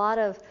shows a lot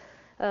of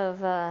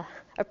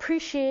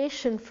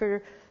appreciation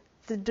for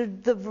the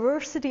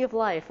diversity of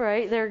life,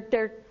 right?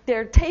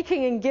 They're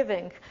taking and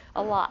giving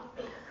a lot.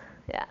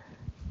 Yeah.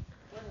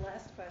 One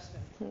last question.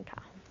 Okay.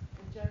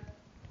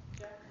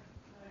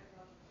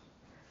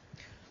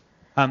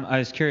 I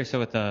was curious, so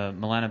with the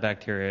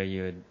melanobacteria,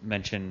 you had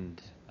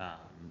mentioned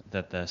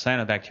that the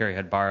cyanobacteria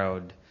had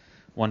borrowed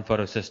one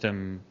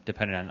photosystem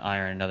dependent on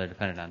iron, another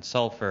dependent on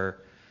sulfur.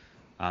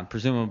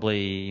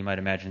 Presumably, you might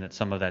imagine that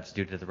some of that's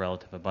due to the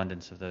relative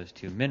abundance of those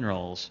two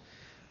minerals.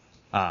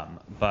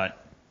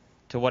 But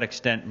to what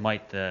extent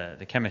might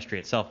the chemistry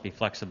itself be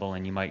flexible,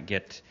 and you might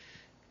get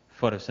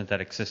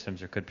photosynthetic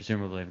systems, or could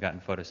presumably have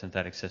gotten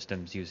photosynthetic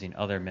systems using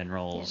other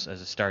minerals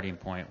as a starting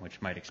point,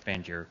 which might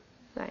expand your...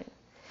 Right.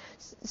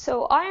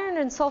 So iron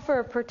and sulfur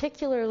are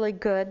particularly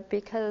good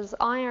because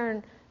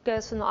iron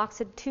goes from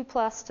the 2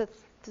 plus to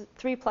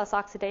 3 plus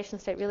oxidation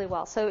state really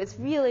well. So it's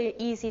really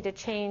easy to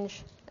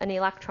change an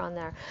electron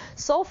there.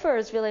 Sulfur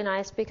is really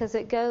nice because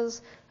it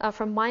goes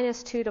from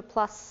 -2 to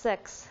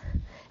 +6,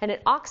 and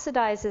it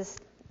oxidizes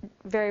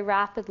very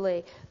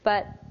rapidly,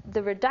 but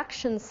the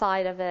reduction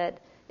side of it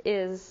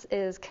is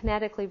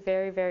kinetically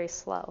very, very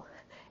slow.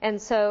 And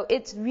so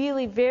it's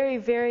really very,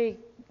 very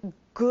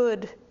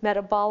good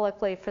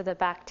metabolically for the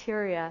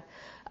bacteria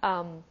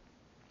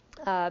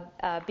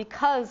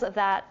because of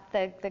that,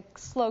 the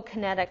slow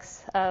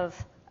kinetics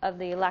of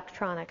the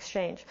electron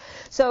exchange.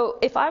 So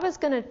if I was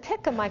going to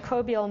pick a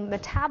microbial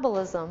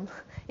metabolism,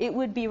 it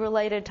would be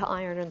related to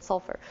iron and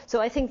sulfur.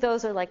 So I think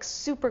those are like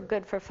super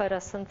good for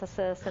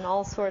photosynthesis and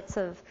all sorts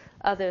of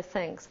other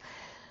things.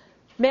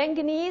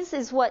 Manganese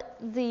is what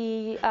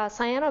the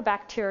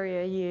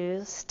cyanobacteria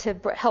use to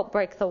help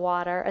break the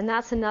water, and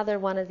that's another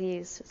one of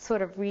these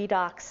sort of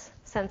redox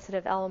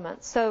sensitive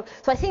elements. So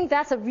I think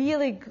that's a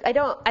really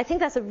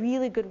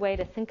good way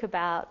to think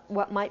about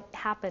what might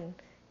happen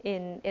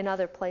in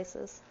other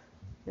places,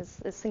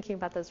 is thinking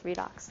about those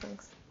redox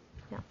things.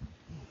 Yeah.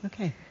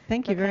 Okay.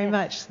 Thank you very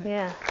much.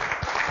 Yeah.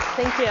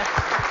 Thank you.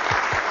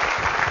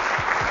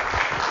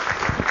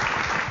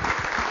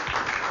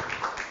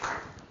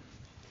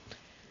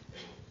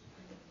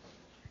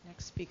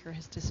 speaker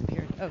has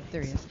disappeared. Oh,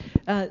 there he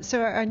is.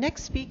 So our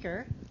next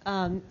speaker,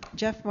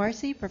 Jeff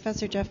Marcy,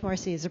 Professor Jeff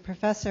Marcy, is a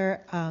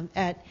professor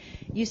at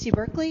UC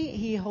Berkeley.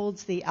 He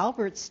holds the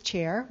Alberts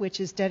Chair, which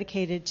is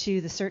dedicated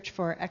to the search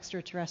for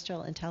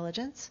extraterrestrial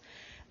intelligence.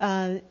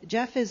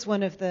 Jeff is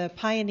one of the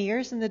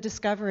pioneers in the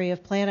discovery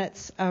of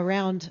planets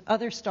around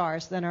other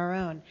stars than our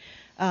own.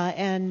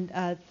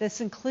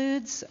 This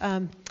includes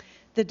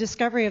the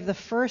discovery of the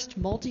first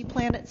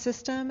multi-planet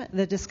system,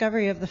 the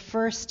discovery of the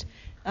first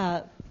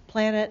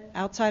planet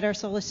outside our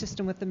solar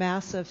system with the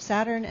mass of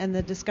Saturn, and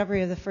the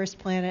discovery of the first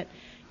planet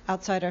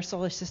outside our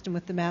solar system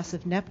with the mass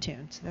of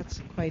Neptune. So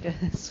that's quite a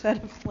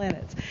set of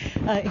planets.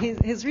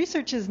 His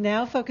research is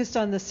now focused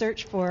on the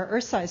search for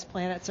Earth-sized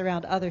planets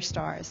around other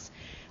stars.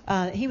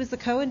 He was the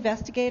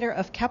co-investigator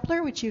of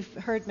Kepler, which you've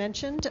heard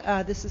mentioned.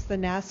 This is the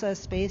NASA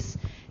space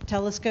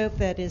telescope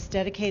that is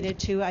dedicated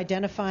to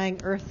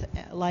identifying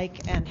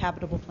Earth-like and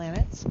habitable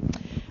planets.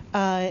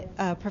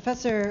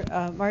 Professor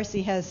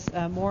Marcy has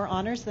more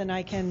honors than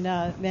I can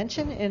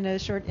mention in a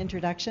short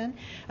introduction.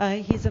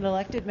 He's an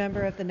elected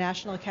member of the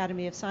National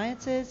Academy of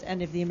Sciences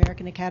and of the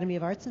American Academy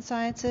of Arts and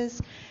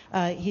Sciences.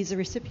 He's a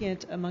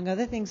recipient, among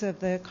other things, of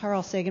the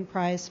Carl Sagan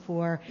Prize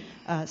for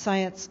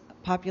Science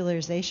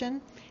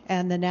Popularization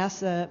and the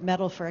NASA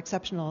Medal for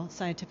Exceptional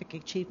Scientific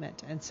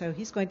Achievement. And so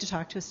he's going to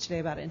talk to us today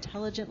about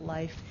intelligent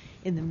life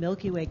in the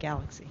Milky Way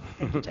galaxy.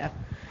 Thank you, Jeff.